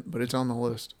there yet, but it's on the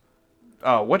list.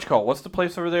 What you call? What's the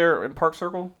place over there in Park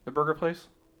Circle? The burger place?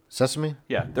 Sesame?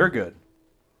 Yeah, they're good.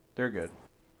 They're good.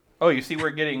 Oh, you see, we're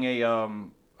getting a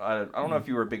I don't know if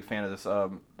you were a big fan of this.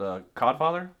 The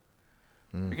Codfather.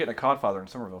 You're getting a Codfather in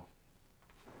Somerville.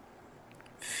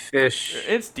 Fish.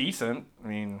 It's decent. I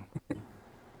mean,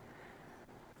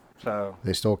 so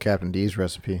They stole Captain D's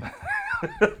recipe.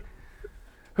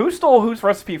 who stole whose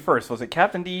recipe first? Was it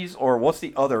Captain D's or what's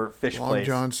the other fish Long place?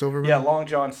 John Silverman. Yeah, Long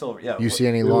John Silver. Yeah. You see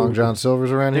any Long John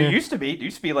Silvers around There here? used to be. There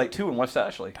used to be like 2 in West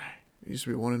Ashley. Used to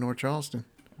be one in North Charleston.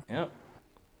 Yep.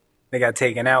 They got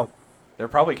taken out. They're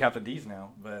probably Captain D's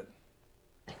now, but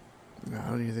No, I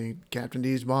don't even think Captain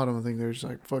D's bottom. I think they're just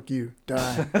like, fuck you,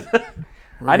 die.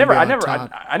 I never Top.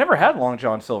 had Long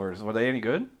John Silvers. Were they any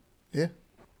good? Yeah.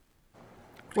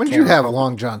 When did you have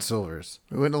Long John Silvers?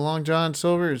 We went to Long John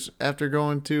Silver's after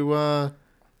going to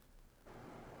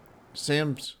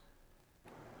Sam's.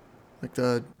 Like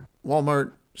the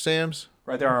Walmart Sam's.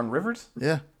 Right there on Rivers?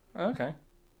 Yeah. Okay.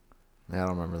 Yeah, I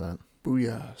don't remember that.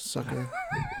 Booyah, sucker.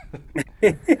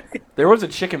 There was a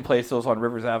chicken place that was on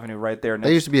Rivers Avenue right there.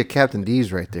 There used to be a Captain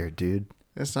D's right there, dude.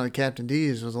 That's not a Captain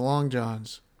D's. It was a Long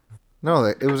John's. No,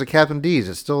 it was a Captain D's.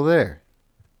 It's still there.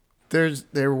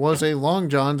 There was a Long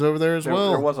John's over there as There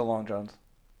well. was a Long John's.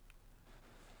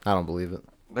 I don't believe it.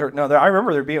 I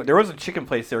remember there was a chicken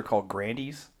place there called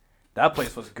Grandy's. That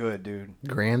place was good, dude.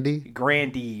 Grandy?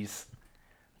 Grandy's.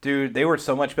 Dude, they were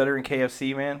so much better than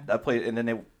KFC, man. That place, and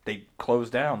then they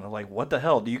closed down. They're like, what the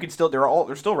hell? You can still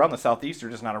they're still around the southeast.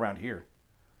 They're just not around here.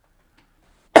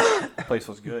 That place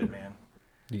was good, man.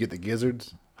 You get the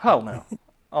gizzards? Hell no,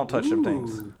 I don't touch them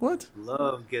things. What?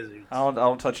 Love gizzards. I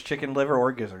don't touch chicken liver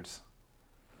or gizzards.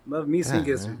 Love me some Yeah,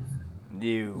 gizzards.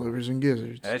 You. Livers and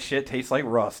gizzards. That shit tastes like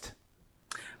rust.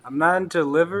 I'm not into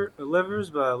livers,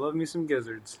 but I love me some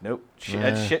gizzards. Nope. Nah,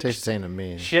 That shit tastes the same to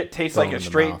me. Shit tastes Throw like it a in the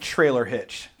straight mouth. trailer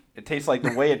hitch. It tastes like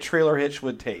the way a trailer hitch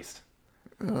would taste.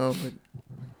 Oh, but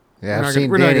Yeah,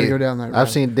 we're not gonna go down that road. I've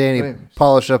seen Danny But anyways.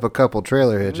 polish up a couple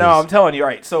trailer hitches. No, I'm telling you, all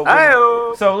right. So,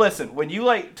 Ayo! so listen, when you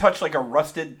like touch like a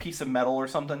rusted piece of metal or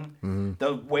something,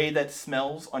 the way that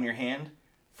smells on your hand,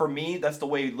 for me, that's the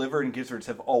way liver and gizzards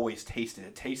have always tasted.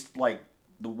 It tastes like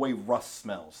the way rust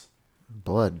smells.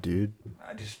 Blood, dude.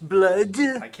 Blood.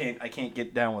 I can't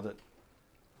get down with it.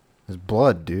 It's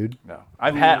blood, dude. No,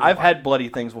 I've had bloody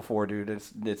things before, dude.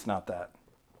 It's not that.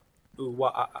 Ooh,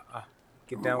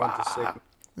 get down with the sick.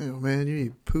 oh, man, you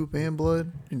eat poop and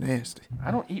blood? You're nasty.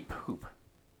 I don't eat poop.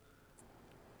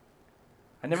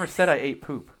 I never said I ate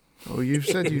poop. Oh, you've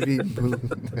said you've eaten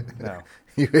poop. No,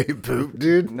 You ate poop,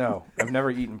 dude? no, I've never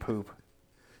eaten poop.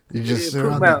 You just Yeah,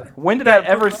 poop out. When did I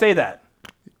ever say that?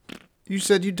 You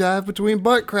said you dive between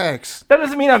butt cracks. That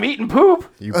doesn't mean I'm eating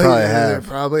poop. You probably yeah, There have.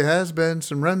 probably has been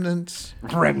some remnants.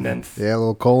 Remnants. Yeah, a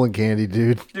little colon candy,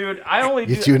 dude. Dude, I only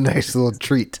do Get you a nice little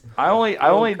treat. I only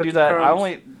do cookie that. I crumbs.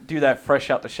 only do that fresh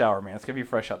out the shower, man. It's gonna be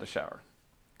fresh out the shower.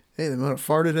 Hey, they might have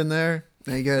farted in there.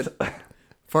 Now you got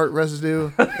fart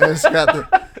residue. And it's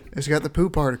got the poo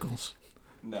particles.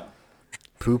 No.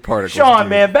 Poo particles. Sean, dude.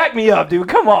 man, back me up, dude.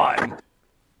 Come on.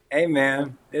 Hey,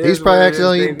 man. It He's is probably what it is,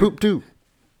 accidentally eating baby. poop, too.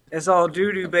 It's all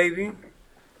doo-doo, baby.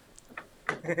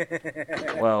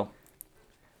 Well,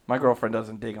 My girlfriend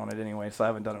doesn't dig on it anyway, so I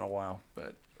haven't done it in a while.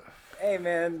 But Hey,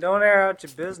 man, don't air out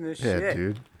your business. Yeah, Shit.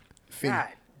 dude. God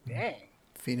dang.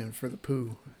 Fiending for the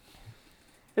poo.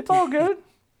 it's all good.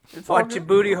 It's all Watch your good.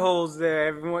 booty holes there,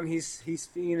 everyone. He's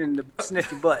feeding the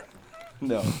sniffy butt.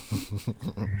 No.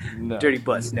 No. Dirty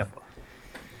butt sniffer.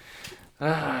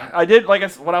 I did, like,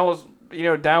 when I was,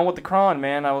 down with the Cron,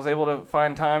 man, I was able to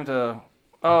find time to...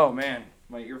 Oh, man.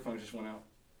 My earphones just went out.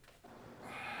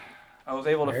 I was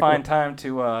able to find time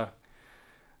to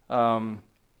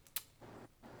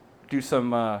do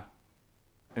some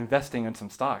investing in some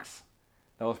stocks.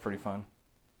 That was pretty fun.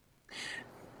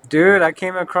 Dude, I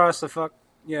came across a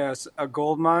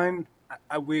gold mine.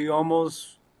 We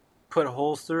almost put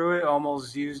holes through it,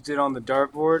 almost used it on the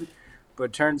dartboard, but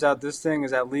it turns out this thing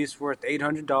is at least worth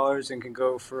 $800 and can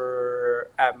go for,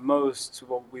 at most,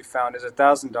 what we found is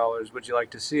 $1,000. Would you like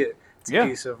to see it? It's a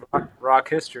piece of rock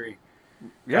history.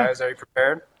 Yeah. Guys, are you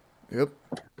prepared? Yep.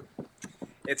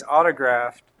 It's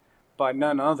autographed by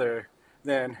none other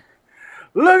than,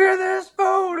 look at this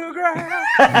photograph!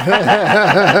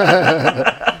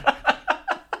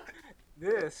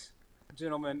 This,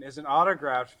 gentlemen, is an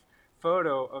autographed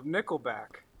photo of Nickelback.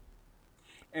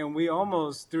 And we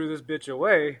almost threw this bitch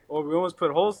away, or we almost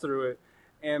put holes through it.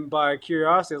 And by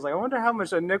curiosity, I was like, I wonder how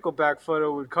much a Nickelback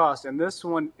photo would cost. And this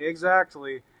one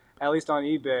exactly, at least on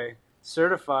eBay,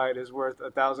 certified is worth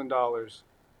 $1,000.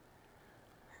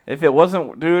 If it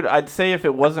wasn't, dude, I'd say if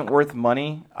it wasn't worth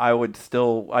money, I'd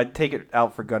take it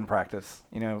out for gun practice,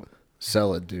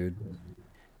 Sell it, dude.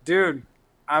 Dude,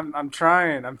 I'm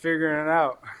trying. I'm figuring it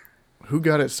out. Who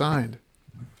got it signed?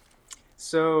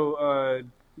 So,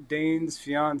 Dane's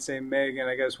fiance Megan,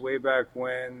 I guess way back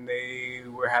when they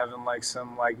were having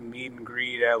some meet and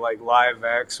greet at Live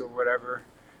X or whatever.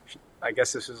 I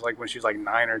guess this was when she was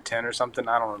 9 or 10 or something.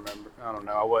 I don't remember. I don't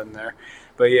know. I wasn't there.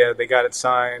 But yeah, they got it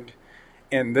signed.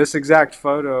 And this exact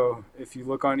photo, if you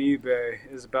look on eBay,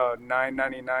 is about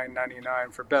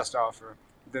 $999.99 for best offer.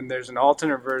 Then there's an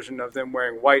alternate version of them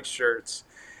wearing white shirts,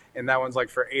 and that one's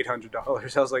for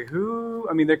 $800. I was like, who?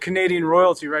 I mean, they're Canadian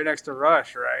royalty right next to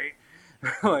Rush, right?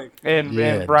 And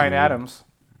Yeah, Bryan dude. Adams.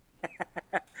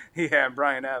 Yeah,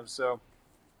 Brian Adams. So,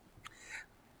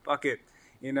 fuck it.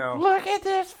 Look at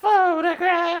this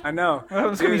photograph. I know.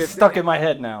 It's going to be stuck in my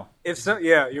head now.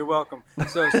 Yeah, you're welcome.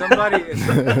 So if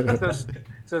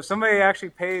somebody actually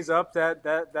pays up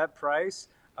that price,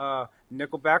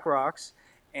 Nickelback rocks,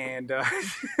 and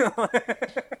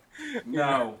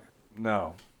No.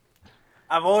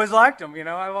 I've always liked them.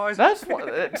 I've always.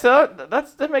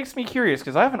 That makes me curious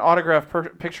because I have an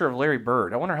autographed picture of Larry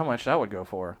Bird. I wonder how much that would go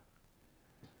for.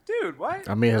 Dude, what?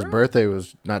 I mean, his birthday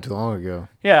was not too long ago.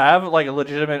 Yeah, I have a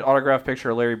legitimate autographed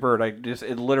picture of Larry Bird.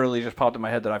 It literally just popped in my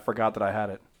head that I forgot that I had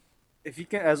it. If you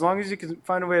can, as long as you can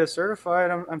find a way to certify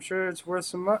it, I'm sure it's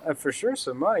worth for sure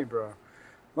some money, bro.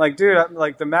 Dude,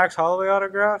 the Max Holloway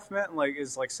autograph, man,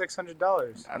 is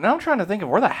 $600. Now I'm trying to think of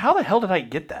how the hell did I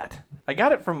get that? I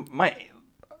got it from my.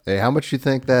 Hey, how much you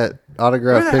think that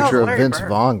autograph Where the hell's picture of Larry Vince Bird?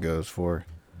 Vaughn goes for?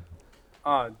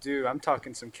 Oh, dude, I'm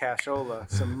talking some cashola,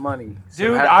 some money.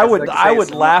 Dude, I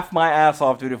would laugh my ass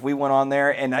off, dude, if we went on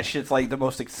there and that shit's the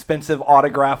most expensive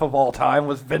autograph of all time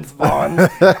was Vince Vaughn.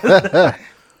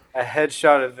 A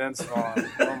headshot of Vince Vaughn.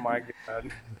 Oh my god.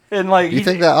 And You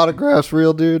think that autograph's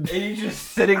real, dude? and he's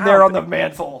just sitting there on the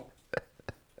mantle.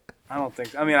 I don't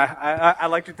think. I mean, I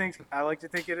like to think. I like to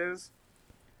think it is.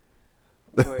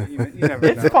 But you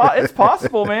never know, It's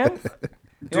possible, man.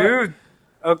 dude.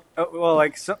 Well,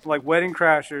 like Wedding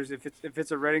Crashers. If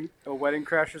it's a wedding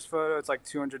Crashers photo, it's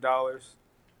 $200.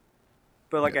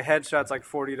 But a headshot's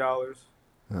 $40.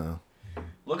 Oh.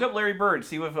 Look up Larry Bird.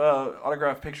 See what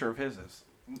autographed picture of his is.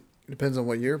 Depends on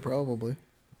what year, probably.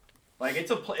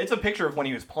 It's a picture of when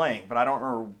he was playing, but I don't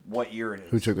remember what year it is.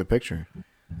 Who took the picture?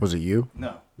 Was it you?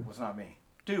 No, it was not me.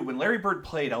 Dude, when Larry Bird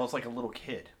played, I was like a little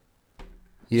kid.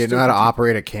 You didn't know how to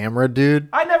operate a camera, dude?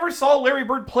 I never saw Larry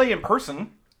Bird play in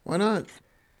person. Why not?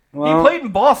 Well, He played in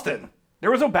Boston.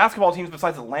 There was no basketball teams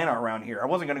besides Atlanta around here. I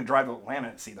wasn't going to drive to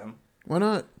Atlanta to see them Why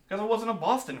not? because I wasn't a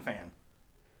Boston fan.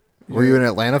 Were you an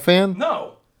Atlanta fan?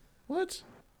 No. What?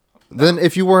 Then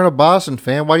if you weren't a Boston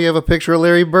fan, why do you have a picture of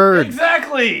Larry Bird?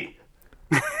 Exactly.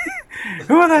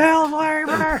 who the hell is Larry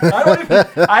Bird?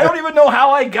 I don't even know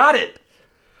how I got it.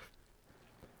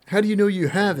 How do you know you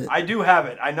have it? I do have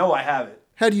it. I know I have it.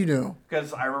 How do you know?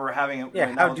 Because I remember having it Yeah,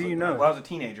 when how I was do you know? when I was a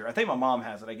teenager. I think my mom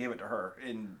has it. I gave it to her.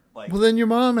 And Well, then your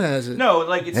mom has it. no,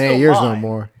 it's Hey, still yours mine. no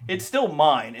more. It's still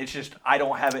mine. It's just I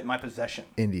don't have it in my possession.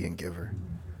 Indian giver.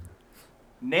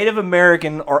 Native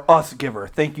American or us giver.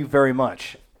 Thank you very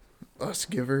much. Us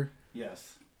giver.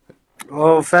 Yes.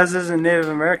 Well, Fez isn't Native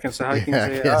American, so how can Yeah,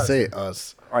 you I say can't us? say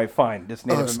us. All right, fine. Just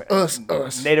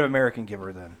Us. Native American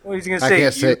giver then. What he's gonna I say?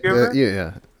 can't You say. giver?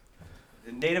 Yeah.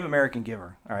 Native American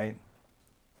giver. All right.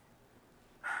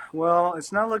 Well,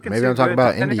 it's not looking Maybe too I'm talking good.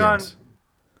 about Indians.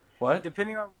 What?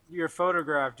 Depending on your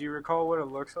photograph, do you recall what it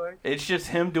looks like? It's just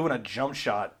him doing a jump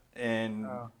shot, and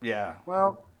Oh. yeah.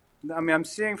 Well, I mean, I'm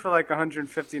seeing for like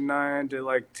 159 to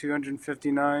like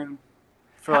 259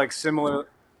 for like similar.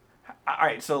 All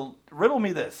right, so riddle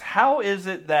me this: how is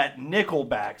it that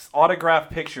Nickelback's autograph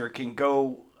picture can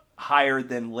go higher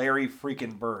than Larry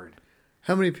freaking Bird?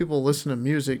 How many people listen to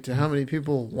music to how many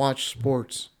people watch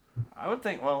sports? I would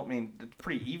think. Well, I mean, it's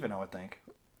pretty even. I would think.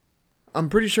 I'm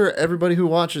pretty sure everybody who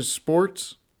watches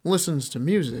sports listens to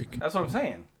music. That's what I'm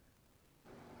saying.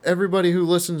 Everybody who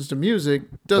listens to music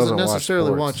Doesn't doesn't watch necessarily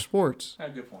sports. watch sports.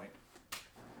 That's a good point.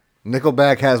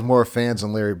 Nickelback has more fans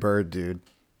than Larry Bird, dude.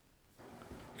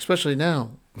 Especially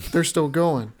now. They're still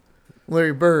going.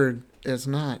 Larry Bird is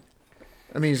not.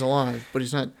 I mean, he's alive, but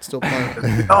he's not still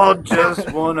playing. Y'all just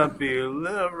wanna be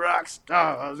little rock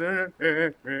stars.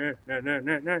 Fuck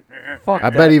I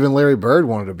that. bet even Larry Bird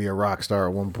wanted to be a rock star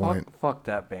at one point. Fuck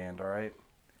that band. All right.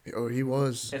 Oh, he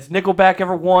was. Has Nickelback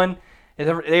ever won? They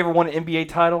ever won an NBA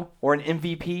title or an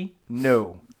MVP?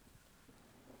 No.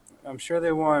 I'm sure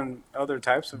they won other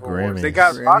types of awards. They Grammys.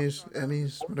 got rock. Grammys,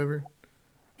 Emmys, whatever.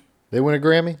 They win a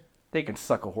Grammy? They can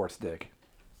suck a horse dick.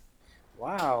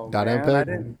 Wow, Dot man, MPEG? I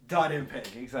didn't.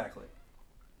 .mpeg, exactly.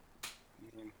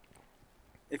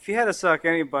 If you had to suck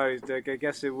anybody's dick, I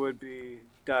guess it would be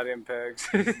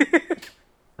 .mpegs.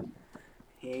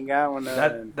 He ain't got one.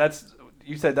 That's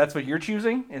you said that's what you're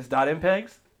choosing is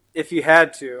 .mpegs? If you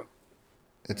had to,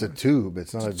 It's a tube.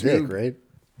 It's not a tube. dick, right?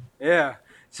 yeah.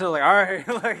 So like, all right,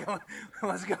 like,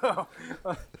 let's go.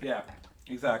 Yeah,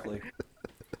 exactly.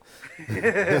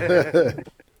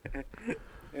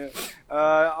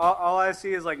 All I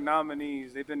see is like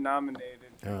nominees. They've been nominated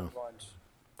Oh. a bunch.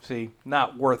 See,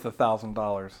 not worth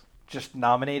 $1,000. Just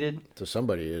nominated. To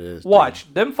somebody it is. dude.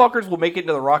 Watch, them fuckers will make it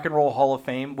into the Rock and Roll Hall of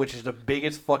Fame, which is the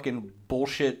biggest fucking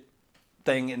bullshit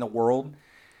thing in the world.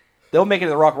 They'll make it to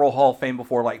the Rock and Roll Hall of Fame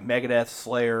before like Megadeth,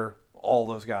 Slayer, all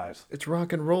those guys. It's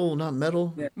rock and roll, not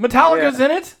metal. Yeah. Metallica's in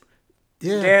it.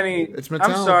 Yeah, Danny, it's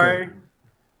Metallica. I'm sorry,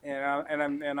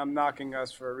 and I'm knocking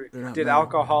us for. They're not Did metal.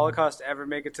 Alcohol Holocaust ever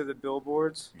make it to the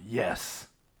billboards? Yes.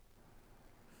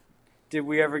 Did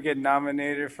we ever get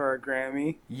nominated for a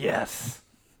Grammy? Yes.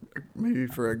 Maybe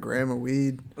for a gram of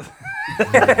weed. For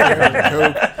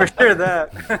sure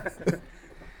that.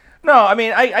 No, I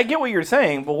mean, I get what you're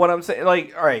saying, but what I'm saying,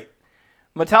 like, all right,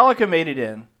 Metallica made it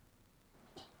in,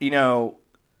 you know,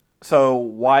 so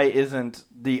why isn't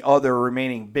the other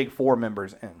remaining Big Four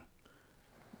members in?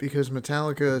 Because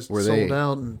Metallica is Were sold they-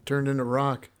 out and turned into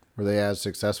rock. Were they as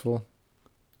successful?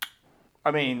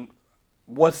 I mean,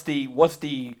 what's the,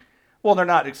 well, they're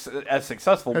not as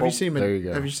successful, Have but you seen There you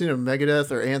go. Have you seen a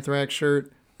Megadeth or Anthrax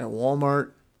shirt at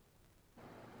Walmart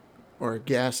or a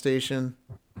gas station?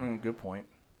 Good point.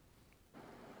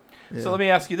 Yeah. So let me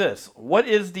ask you this. What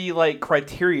is the, like,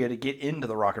 criteria to get into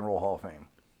the Rock and Roll Hall of Fame?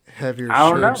 Have your I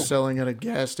don't shirt know. selling at a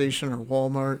gas station or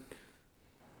Walmart?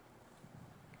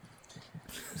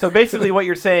 So basically what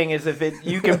you're saying is if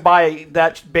you can buy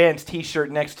that band's T-shirt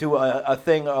next to a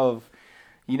thing of,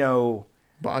 you know...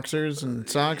 Boxers and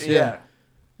socks? Yeah.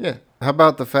 Yeah. How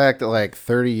about the fact that like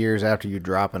 30 years after you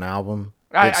drop an album,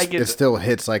 I get it that. still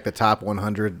hits like the top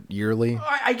 100 yearly?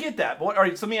 I get that. But, all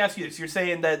right, so let me ask you this. You're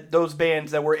saying that those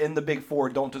bands that were in the Big Four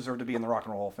don't deserve to be in the Rock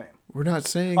and Roll Hall of Fame. We're not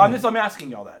saying I'm that.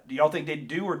 asking y'all that. Do y'all think they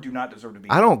do or do not deserve to be?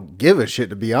 I don't give a shit,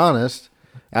 to be honest.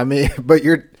 I mean, but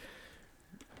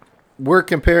we're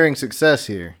comparing success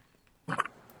here. So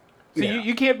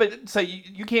you can't. But so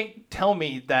you can't tell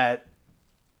me that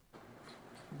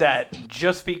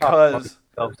just because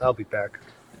I'll be back.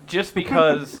 just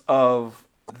because of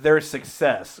their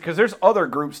success, because there's other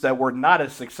groups that were not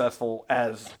as successful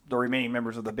as the remaining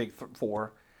members of the Big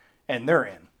Four, and they're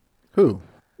in. Who?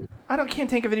 Can't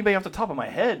think of anybody off the top of my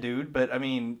head, dude. But I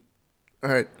mean, All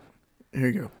right. Here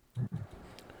you go.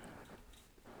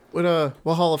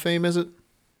 What Hall of Fame is it?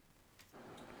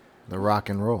 The Rock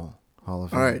and Roll Hall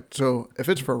of Fame. All right. So if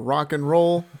it's for rock and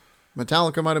roll,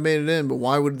 Metallica might have made it in, but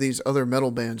why would these other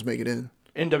metal bands make it in?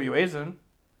 NWA's in.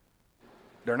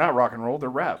 They're not rock and roll. They're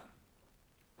rap.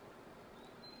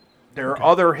 There are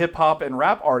other hip hop and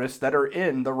rap artists that are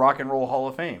in the Rock and Roll Hall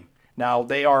of Fame. Now,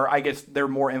 I guess they're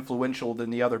more influential than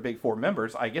the other Big Four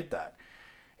members. I get that.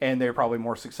 And they're probably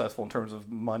more successful in terms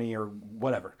of money or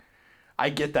whatever. I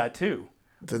get that too.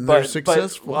 Then they're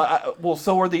successful. Well,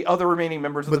 so are the other remaining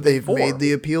members of But the Big they've Four. made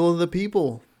the appeal of the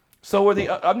people. So are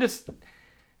the. I'm just.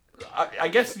 I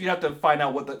guess you have to find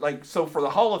out what so for the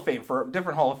Hall of Fame, for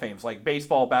different Hall of Fames, like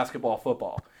baseball, basketball,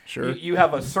 football. Sure. You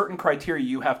have a certain criteria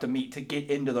you have to meet to get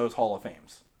into those Hall of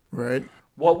Fames. Right.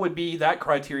 What would be that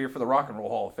criteria for the Rock and Roll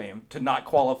Hall of Fame to not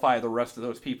qualify the rest of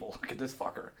those people? Look at this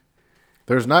fucker.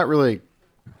 There's not really.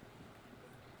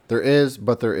 There is,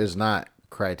 but there is not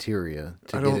criteria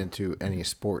to get into any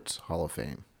sports Hall of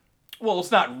Fame. Well,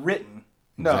 it's not written.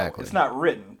 No, Exactly. it's not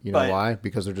written. You know why?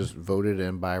 Because they're just voted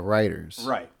in by writers.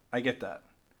 Right. I get that.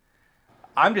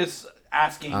 I'm just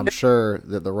asking. I'm sure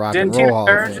that the Rock Didn't and Roll Tina Hall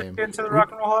Turner of just Fame. get into the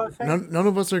Rock and Roll Hall of Fame? None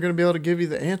of us are going to be able to give you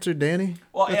the answer, Danny.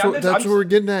 Well, that's I'm what, just- that's what we're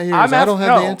getting at here. I'm Is I don't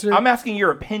have the answer. I'm asking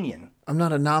your opinion. I'm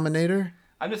not a nominator.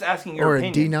 I'm just asking your Or a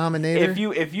opinion. denominator?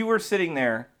 If you were sitting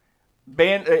there,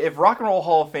 if Rock and Roll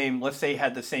Hall of Fame, let's say,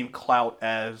 had the same clout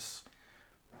as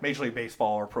Major League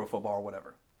Baseball or pro football or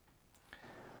whatever,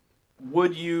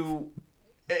 would you?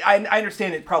 I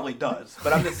understand it probably does,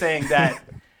 but I'm just saying that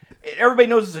everybody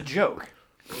knows it's a joke.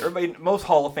 Most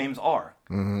Hall of Fames are.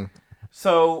 Mm-hmm.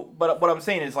 So, but what I'm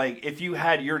saying is, like, if you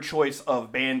had your choice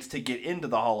of bands to get into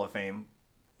the Hall of Fame,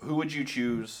 who would you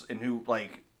choose, and who,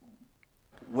 like,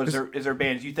 is there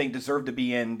bands you think deserve to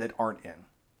be in that aren't in?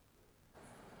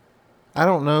 I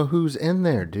don't know who's in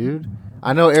there, dude.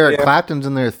 I know Eric Clapton's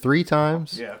in there 3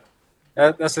 times. Yeah.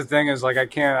 That's the thing is, like, I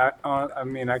can't. I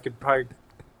mean, I could probably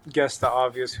guess the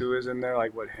obvious who is in there.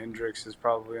 Like, what Hendrix is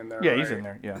probably in there. Yeah, right? he's in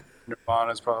there. Yeah.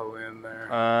 Nirvana's probably in there.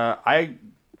 I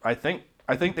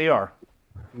think they are.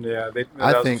 Yeah,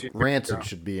 I think Rancid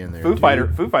should be in there. Foo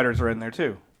dude. Fighters are in there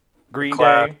too. Green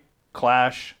Clash. Day,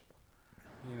 Clash.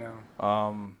 You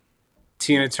know,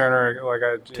 Tina Turner.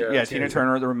 Tina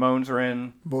Turner. The Ramones are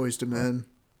in. Boys to Men.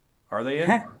 Are they in?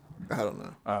 I don't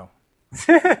know. Oh.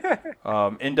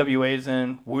 NWA's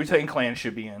in. Wu-Tang Clan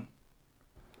should be in.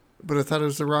 But I thought it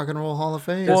was the Rock and Roll Hall of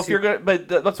Fame. Well, if you're gonna, but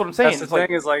that's what I'm saying. That's the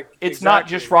thing is, like, it's not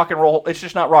just rock and roll. It's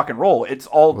just not rock and roll. It's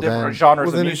all different then- genres well,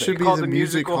 of then it music. should be called the the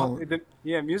Music musical. Hall.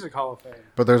 Music Hall of Fame.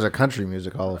 But there's a Country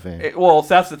Music Hall of Fame. Well,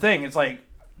 that's the thing. It's like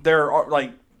there are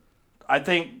I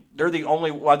think they're the only.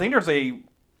 Well, I think there's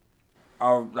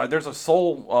a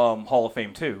soul Hall of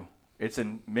Fame too. It's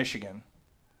in Michigan.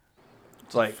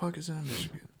 It's like, The fuck is that in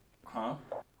Michigan? huh?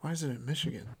 Why is it in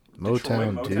Michigan?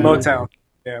 Motown, Detroit, dude. Motown.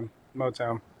 Yeah,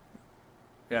 Motown.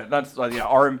 Yeah, that's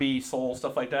R&B, soul,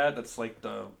 stuff like that. That's like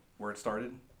where it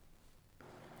started.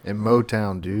 In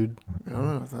Motown, dude. I don't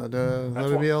know. I thought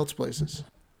it'd be else places.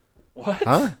 What?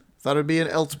 Huh? Thought it'd be in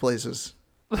else places.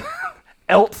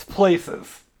 Else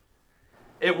places.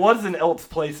 It was in else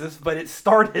places, but it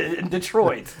started in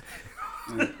Detroit.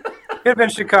 Could have been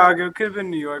Chicago. Could have been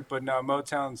New York, but no,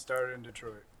 Motown started in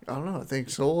Detroit. I don't know. I think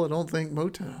soul. I don't think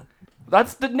Motown.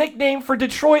 That's the nickname for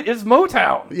Detroit is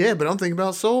Motown. Yeah, but I'm thinking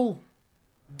about soul.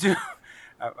 Dude,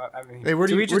 I mean, Hey, where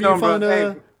do to you each his own, bro. Hey,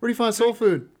 where do you find soul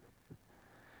food?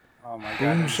 oh my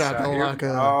Boom god!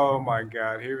 shakalaka. Oh my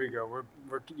god! Here we go.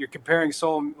 You're comparing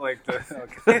soul like the.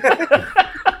 Okay.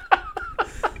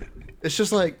 It's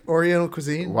just like Oriental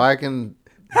cuisine. Why can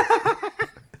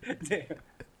Damn.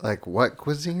 like what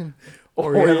cuisine?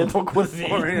 Oriental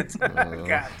cuisine. Oriental.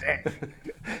 God dang.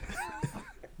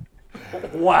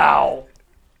 Wow.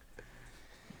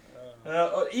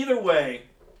 Either way,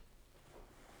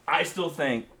 I still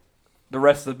think the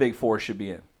rest of the big four should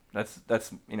be in. That's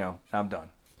I'm done.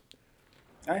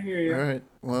 I hear you. All right.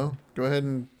 Well, go ahead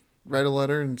and write a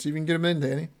letter and see if you can get them in,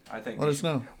 Danny. I think. Let us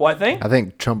know. Well, I think. I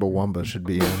think Chumbawamba should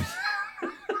be in.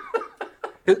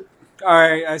 All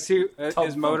right, I see. Is Tough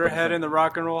Motorhead something. in the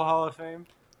Rock and Roll Hall of Fame?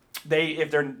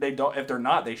 If they're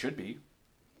not, they should be.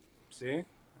 See,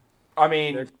 I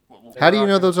mean, How do you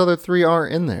know those other 3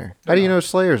 aren't in there? How do you know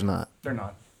Slayer's not? they're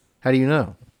not, How do you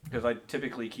know? because I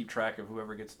typically keep track of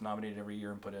whoever gets nominated every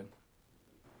year and put in.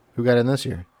 Who got in this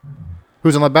year?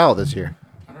 Who's on the ballot this year?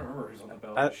 I don't remember who's on the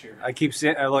ballot this year. I keep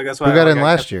seeing. Like that's why. Who got like, in I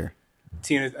last kept- year?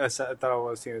 Tina. I thought it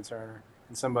was Tina Turner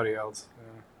and somebody else. Yeah.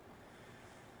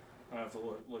 I have to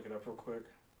look it up real quick.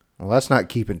 Well, that's not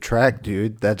keeping track,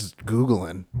 dude. That's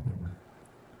Googling.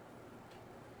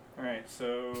 All right,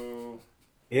 so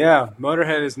Yeah,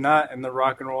 Motorhead is not in the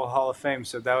Rock and Roll Hall of Fame,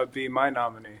 so that would be my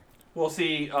nominee. we'll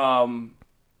see. What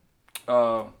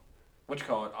you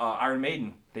call it? Iron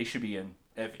Maiden. They should be in.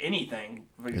 If anything,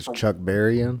 Is Chuck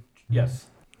Berry in? Yes.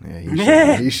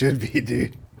 Yeah, he should be,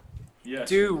 dude. Yes.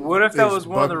 Dude, what if that It's was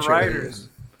one of the Buck writers?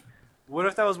 What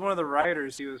if that was one of the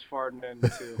writers he was farting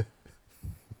into?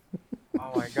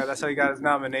 Oh my god, that's how he got his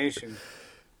nomination.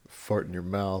 Fart in your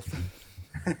mouth.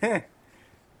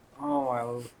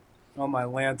 Oh my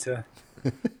Lanta.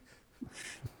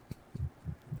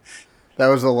 That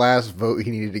was the last vote he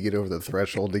needed to get over the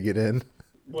threshold to get in.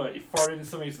 What, he farted in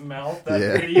somebody's mouth? That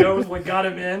Yeah. video is what got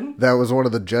him in? That was one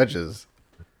of the judges.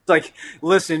 It's like,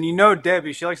 listen, you know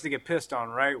Debbie, she likes to get pissed on,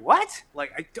 right? What?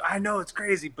 Like, I know it's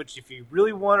crazy, but if you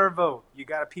really want her vote, you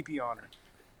got to pee-pee on her.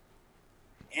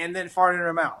 And then fart in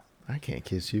her mouth. I can't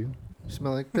kiss you. You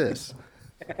smell like piss.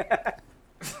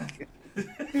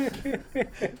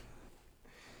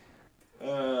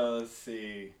 Let's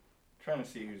see. Trying to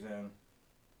see who's in.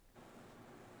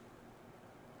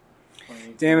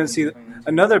 Damn it, see,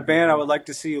 another band I would like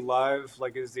to see live,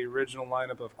 like, is the original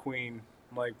lineup of Queen.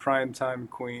 Like, primetime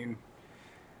Queen.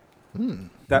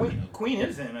 That, Queen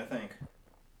is in, I think.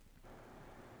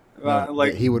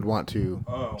 like, that he would want to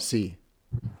Oh. see.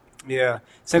 yeah.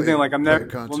 Same thing, like, Play a we'll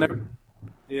concert. never,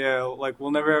 yeah, like,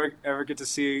 we'll never ever get to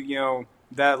see, you know,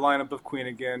 that lineup of Queen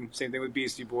again. Same thing with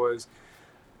Beastie Boys.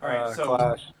 All right, so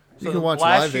Clash. You can watch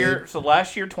last Live year. Aid. So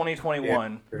last year,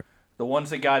 2021, Yeah. the ones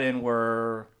that got in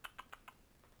were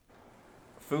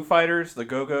Foo Fighters, The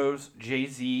Go-Go's,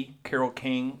 Jay-Z, Carole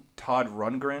King, Todd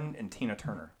Rundgren, and Tina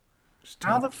Turner.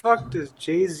 How the fuck does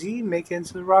Jay-Z make it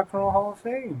into the Rock and Roll Hall of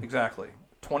Fame? Exactly.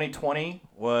 2020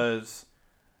 was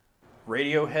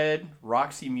Radiohead,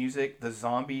 Roxy Music, The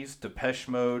Zombies, Depeche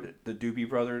Mode, The Doobie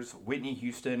Brothers, Whitney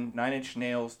Houston, Nine Inch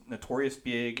Nails, Notorious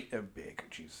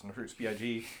Notorious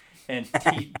B.I.G., and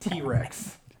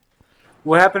T-Rex.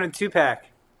 What happened to Tupac?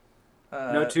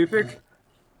 Uh, No Tupac?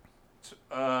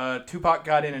 Tupac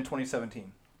got in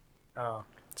 2017. Oh.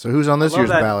 So who's on this I love year's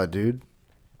that. ballot, dude?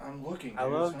 I'm looking. I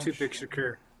love Tupac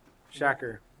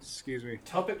Shakur. Excuse me.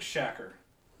 Tupac Shakur.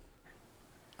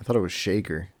 I thought it was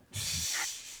Shaker.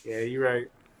 Yeah, you're right.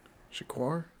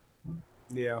 Shaquar?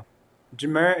 Yeah.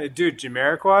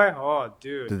 Jamiroquai? Oh,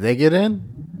 dude. Did they get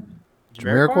in?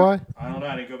 Jamiroquai? I don't know.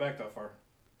 I didn't go back that far.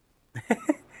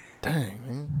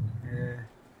 Dang,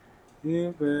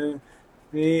 man.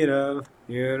 Need of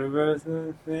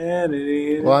universal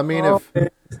sanity. Well, I mean, if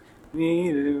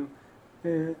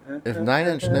if Nine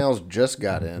Inch Nails just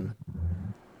got in,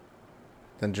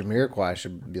 then Jamiroquai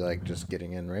should be like just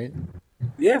getting in, right?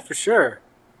 yeah, for sure.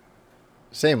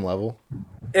 Same level.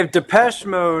 If Depeche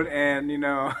Mode and you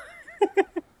know,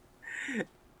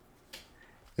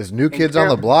 Is New Kids on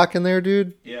the Block in there,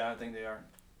 dude? Yeah, I think they are.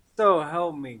 so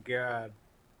help me God.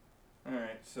 All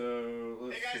right, so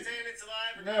let's Hey guys, see. saying it's alive.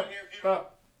 We're No, down here.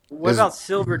 stop. What Is- about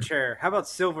Silverchair? How about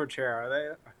Silverchair? Are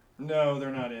they? No, they're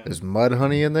not in. Is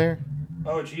Mudhoney in there?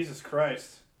 Oh, Jesus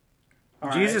Christ. All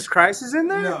right. Jesus Christ is in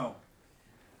there? No.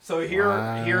 So here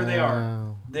they are.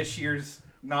 Wow. This year's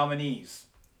nominees.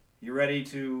 You ready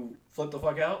to flip the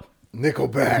fuck out?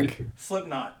 Nickelback.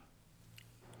 Slipknot,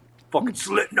 Fucking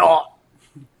Slipknot.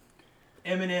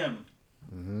 Eminem,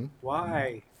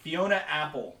 Why? Fiona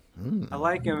Apple, I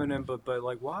like Eminem, but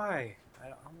like why? I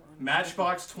don't,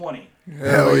 Matchbox 20,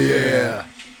 Hell yeah.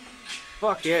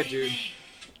 fuck yeah, dude.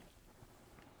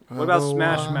 What about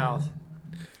Smash Mouth?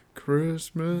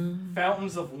 Christmas.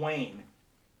 Fountains of Wayne,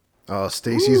 Oh,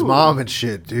 Stacy's mom and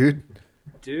shit, dude.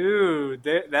 Dude,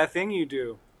 that thing you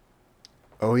do.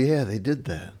 Oh, yeah, they did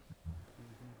that.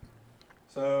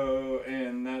 So,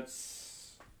 and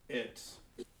that's it.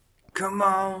 Come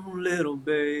on, little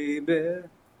baby.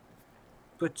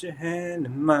 Put your hand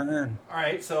in mine. All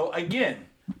right, so again,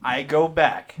 I go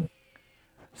back.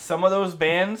 Some of those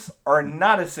bands are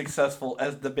not as successful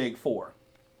as the Big Four.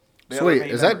 The So other wait, main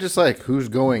is that members. just like who's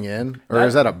going in, or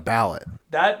is that a ballot?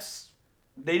 That's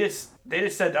they just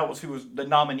said that was who was the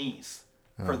nominees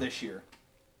for this year.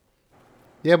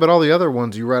 Yeah, but all the other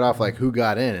ones you read off like who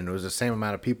got in, and it was the same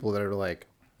amount of people that are like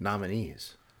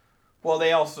nominees. Well,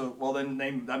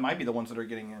 that might be the ones that are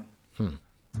getting in.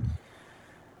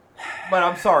 But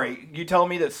I'm sorry, you telling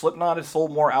me that Slipknot has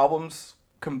sold more albums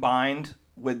combined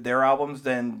with their albums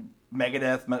than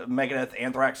Megadeth,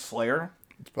 Anthrax, Slayer?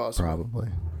 It's possible. Probably.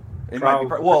 It might be,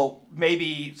 Probably. well,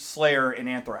 maybe Slayer and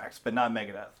Anthrax, but not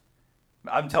Megadeth.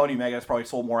 I'm telling you, Megadeth's probably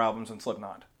sold more albums than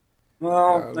Slipknot.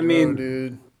 Well, I mean,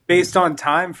 dude. based on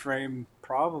time frame,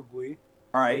 probably.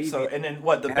 All right, Maybe. so and then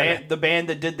what? The band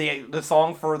that did the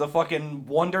song for the fucking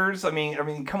Wonders. I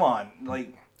mean, come on,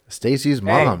 like Stacy's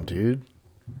mom, dude.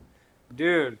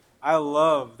 Dude, I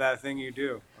love that thing you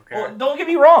do. Okay. well, don't get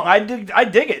me wrong, I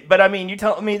dig it, but I mean, you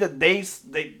telling me that they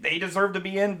deserve to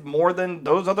be in more than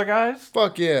those other guys?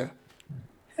 Fuck yeah.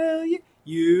 Hell yeah.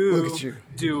 You Look at you.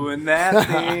 doing that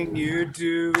thing you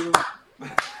do.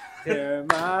 Tear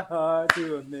my heart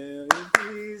to a million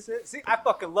pieces. See, I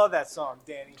fucking love that song,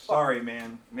 Danny. Fuck. Sorry,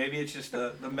 man. Maybe it's just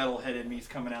the metalhead in me's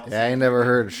coming out. Yeah, I ain't never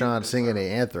heard Sean sing any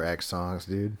Anthrax songs,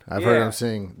 dude. I've heard Yeah. him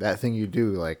sing That Thing You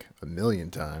Do like a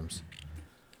million times.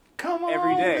 Come on,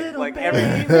 Every day, little like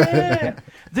baby.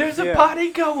 There's a Yeah.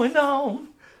 party going on.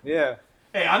 Yeah.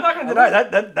 Hey, I'm not gonna deny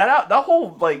that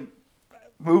whole like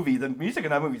movie. The music in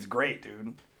that movie is great,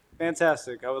 dude.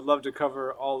 Fantastic. I would love to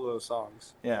cover all of those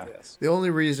songs. Yeah. Yes. The only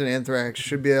reason Anthrax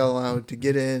should be allowed to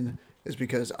get in is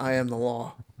because I am the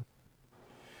law.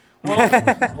 Well,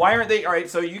 why aren't they? All right,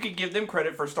 so you could give them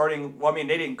credit for starting. Well, I mean,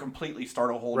 they didn't completely start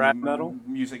a whole Rap new metal?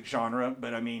 music genre,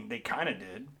 but I mean, they kind of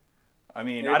did. I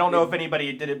mean, I don't know if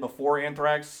anybody did it before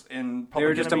Anthrax and Public They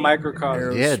were just a Enemy,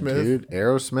 microcosm. Yeah, Aerosmith. dude.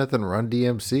 Aerosmith and Run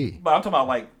DMC. but I'm talking about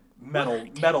like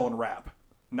metal and rap,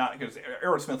 not because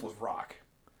Aerosmith was rock.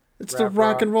 It's the Rap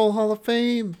Rock rock. and Roll Hall of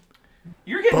Fame,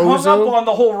 You're getting Bozo? hung up on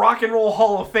the whole Rock and Roll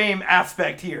Hall of Fame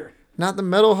aspect here. not the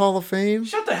Metal Hall of Fame.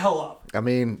 Shut the hell up. I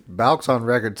mean, Balk's on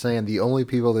record saying the only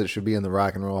people that should be in the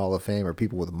Rock and Roll Hall of Fame are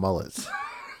people with mullets.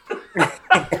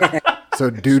 So,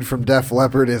 dude from Def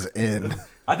Leppard is in.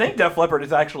 I think Def Leppard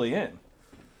is actually in.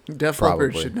 Def Probably.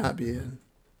 Leppard should not be in.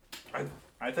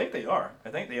 I think they are. I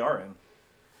think they are in.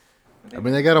 I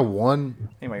mean, they got a one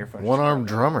Hey, my earphones. armed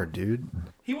drummer, dude.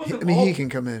 He wasn't. I mean, he can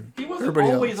come in. He wasn't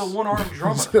Everybody always else. a one-armed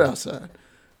drummer. Sit outside.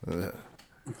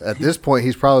 At this point,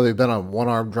 he's probably been a one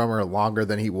armed drummer longer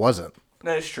than he wasn't.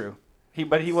 That is true.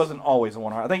 But he wasn't always a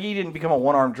one-arm. I think he didn't become a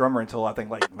one-armed drummer until I think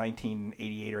like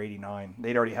 1988 or 89.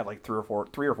 They'd already had like three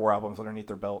or four albums underneath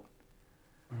their belt.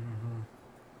 Mm-hmm.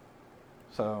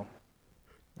 So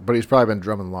But he's probably been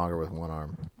drumming longer with one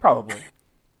arm. probably.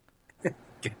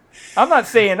 I'm not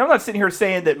sitting here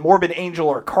saying that Morbid Angel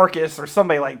or Carcass or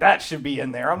somebody like that should be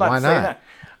in there. I'm not Why saying not? that.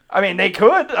 I mean, they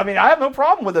could. I mean, I have no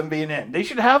problem with them being in. They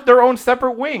should have their own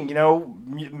separate wing,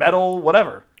 metal,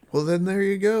 whatever. Well, then there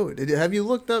you go. Have you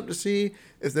looked up to see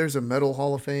if there's a Metal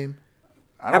Hall of Fame?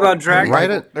 I How don't- about Drag?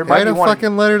 Write it. There might Write be a one-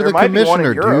 fucking letter to there the might be one in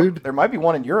commissioner, Europe. dude. There might be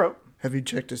one in Europe. Have you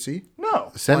checked to see?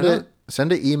 No. Send Why it. not?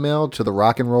 Send an email to the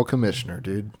rock and roll commissioner,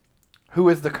 dude. Who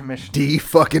is the commissioner? D.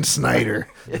 fucking Snyder.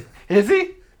 Is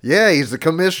he? Yeah, he's the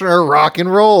commissioner of rock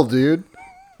and roll, dude.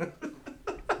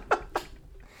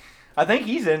 I think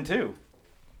he's in too.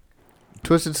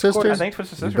 Twisted Sisters. I think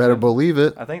Twisted You Sisters. better in. believe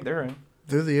it. I think they're in.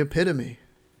 They're the epitome.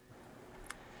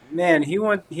 Man, he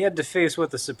had to face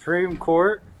the Supreme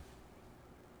Court.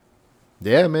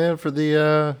 Yeah, man. For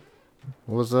the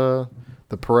what was the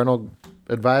parental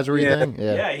advisory Yeah. thing?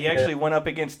 Yeah, he actually went up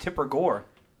against Tipper Gore.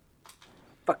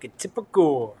 Fucking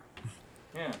typical.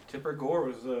 Yeah, Tipper Gore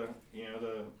was the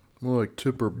More like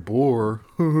Tipper Boar.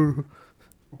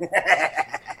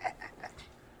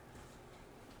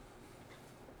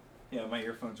 Yeah, my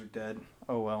earphones are dead.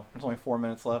 Oh well, there's only 4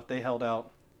 minutes left. They held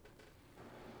out.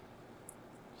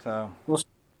 So,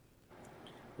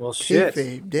 Well, shit.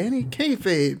 Kayfabe, Danny.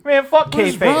 Kayfabe. man, fuck What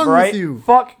is kayfabe, wrong right? with you?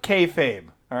 Fuck kayfabe.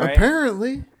 All right.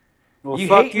 Apparently. Well, You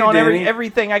fuck hating you, on Danny.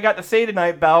 everything I got to say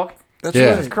tonight, Balk. That's Yeah.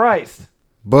 Jesus right. Christ.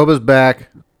 Boba's back.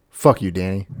 Fuck you,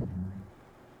 Danny.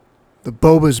 The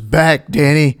Boba's back,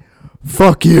 Danny.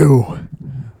 Fuck you.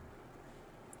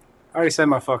 I already said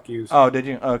my fuck yous. Oh, did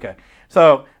you? Okay.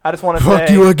 So I just want to Fuck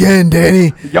say, you again,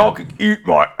 Danny. y'all could eat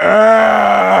my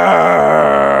ass.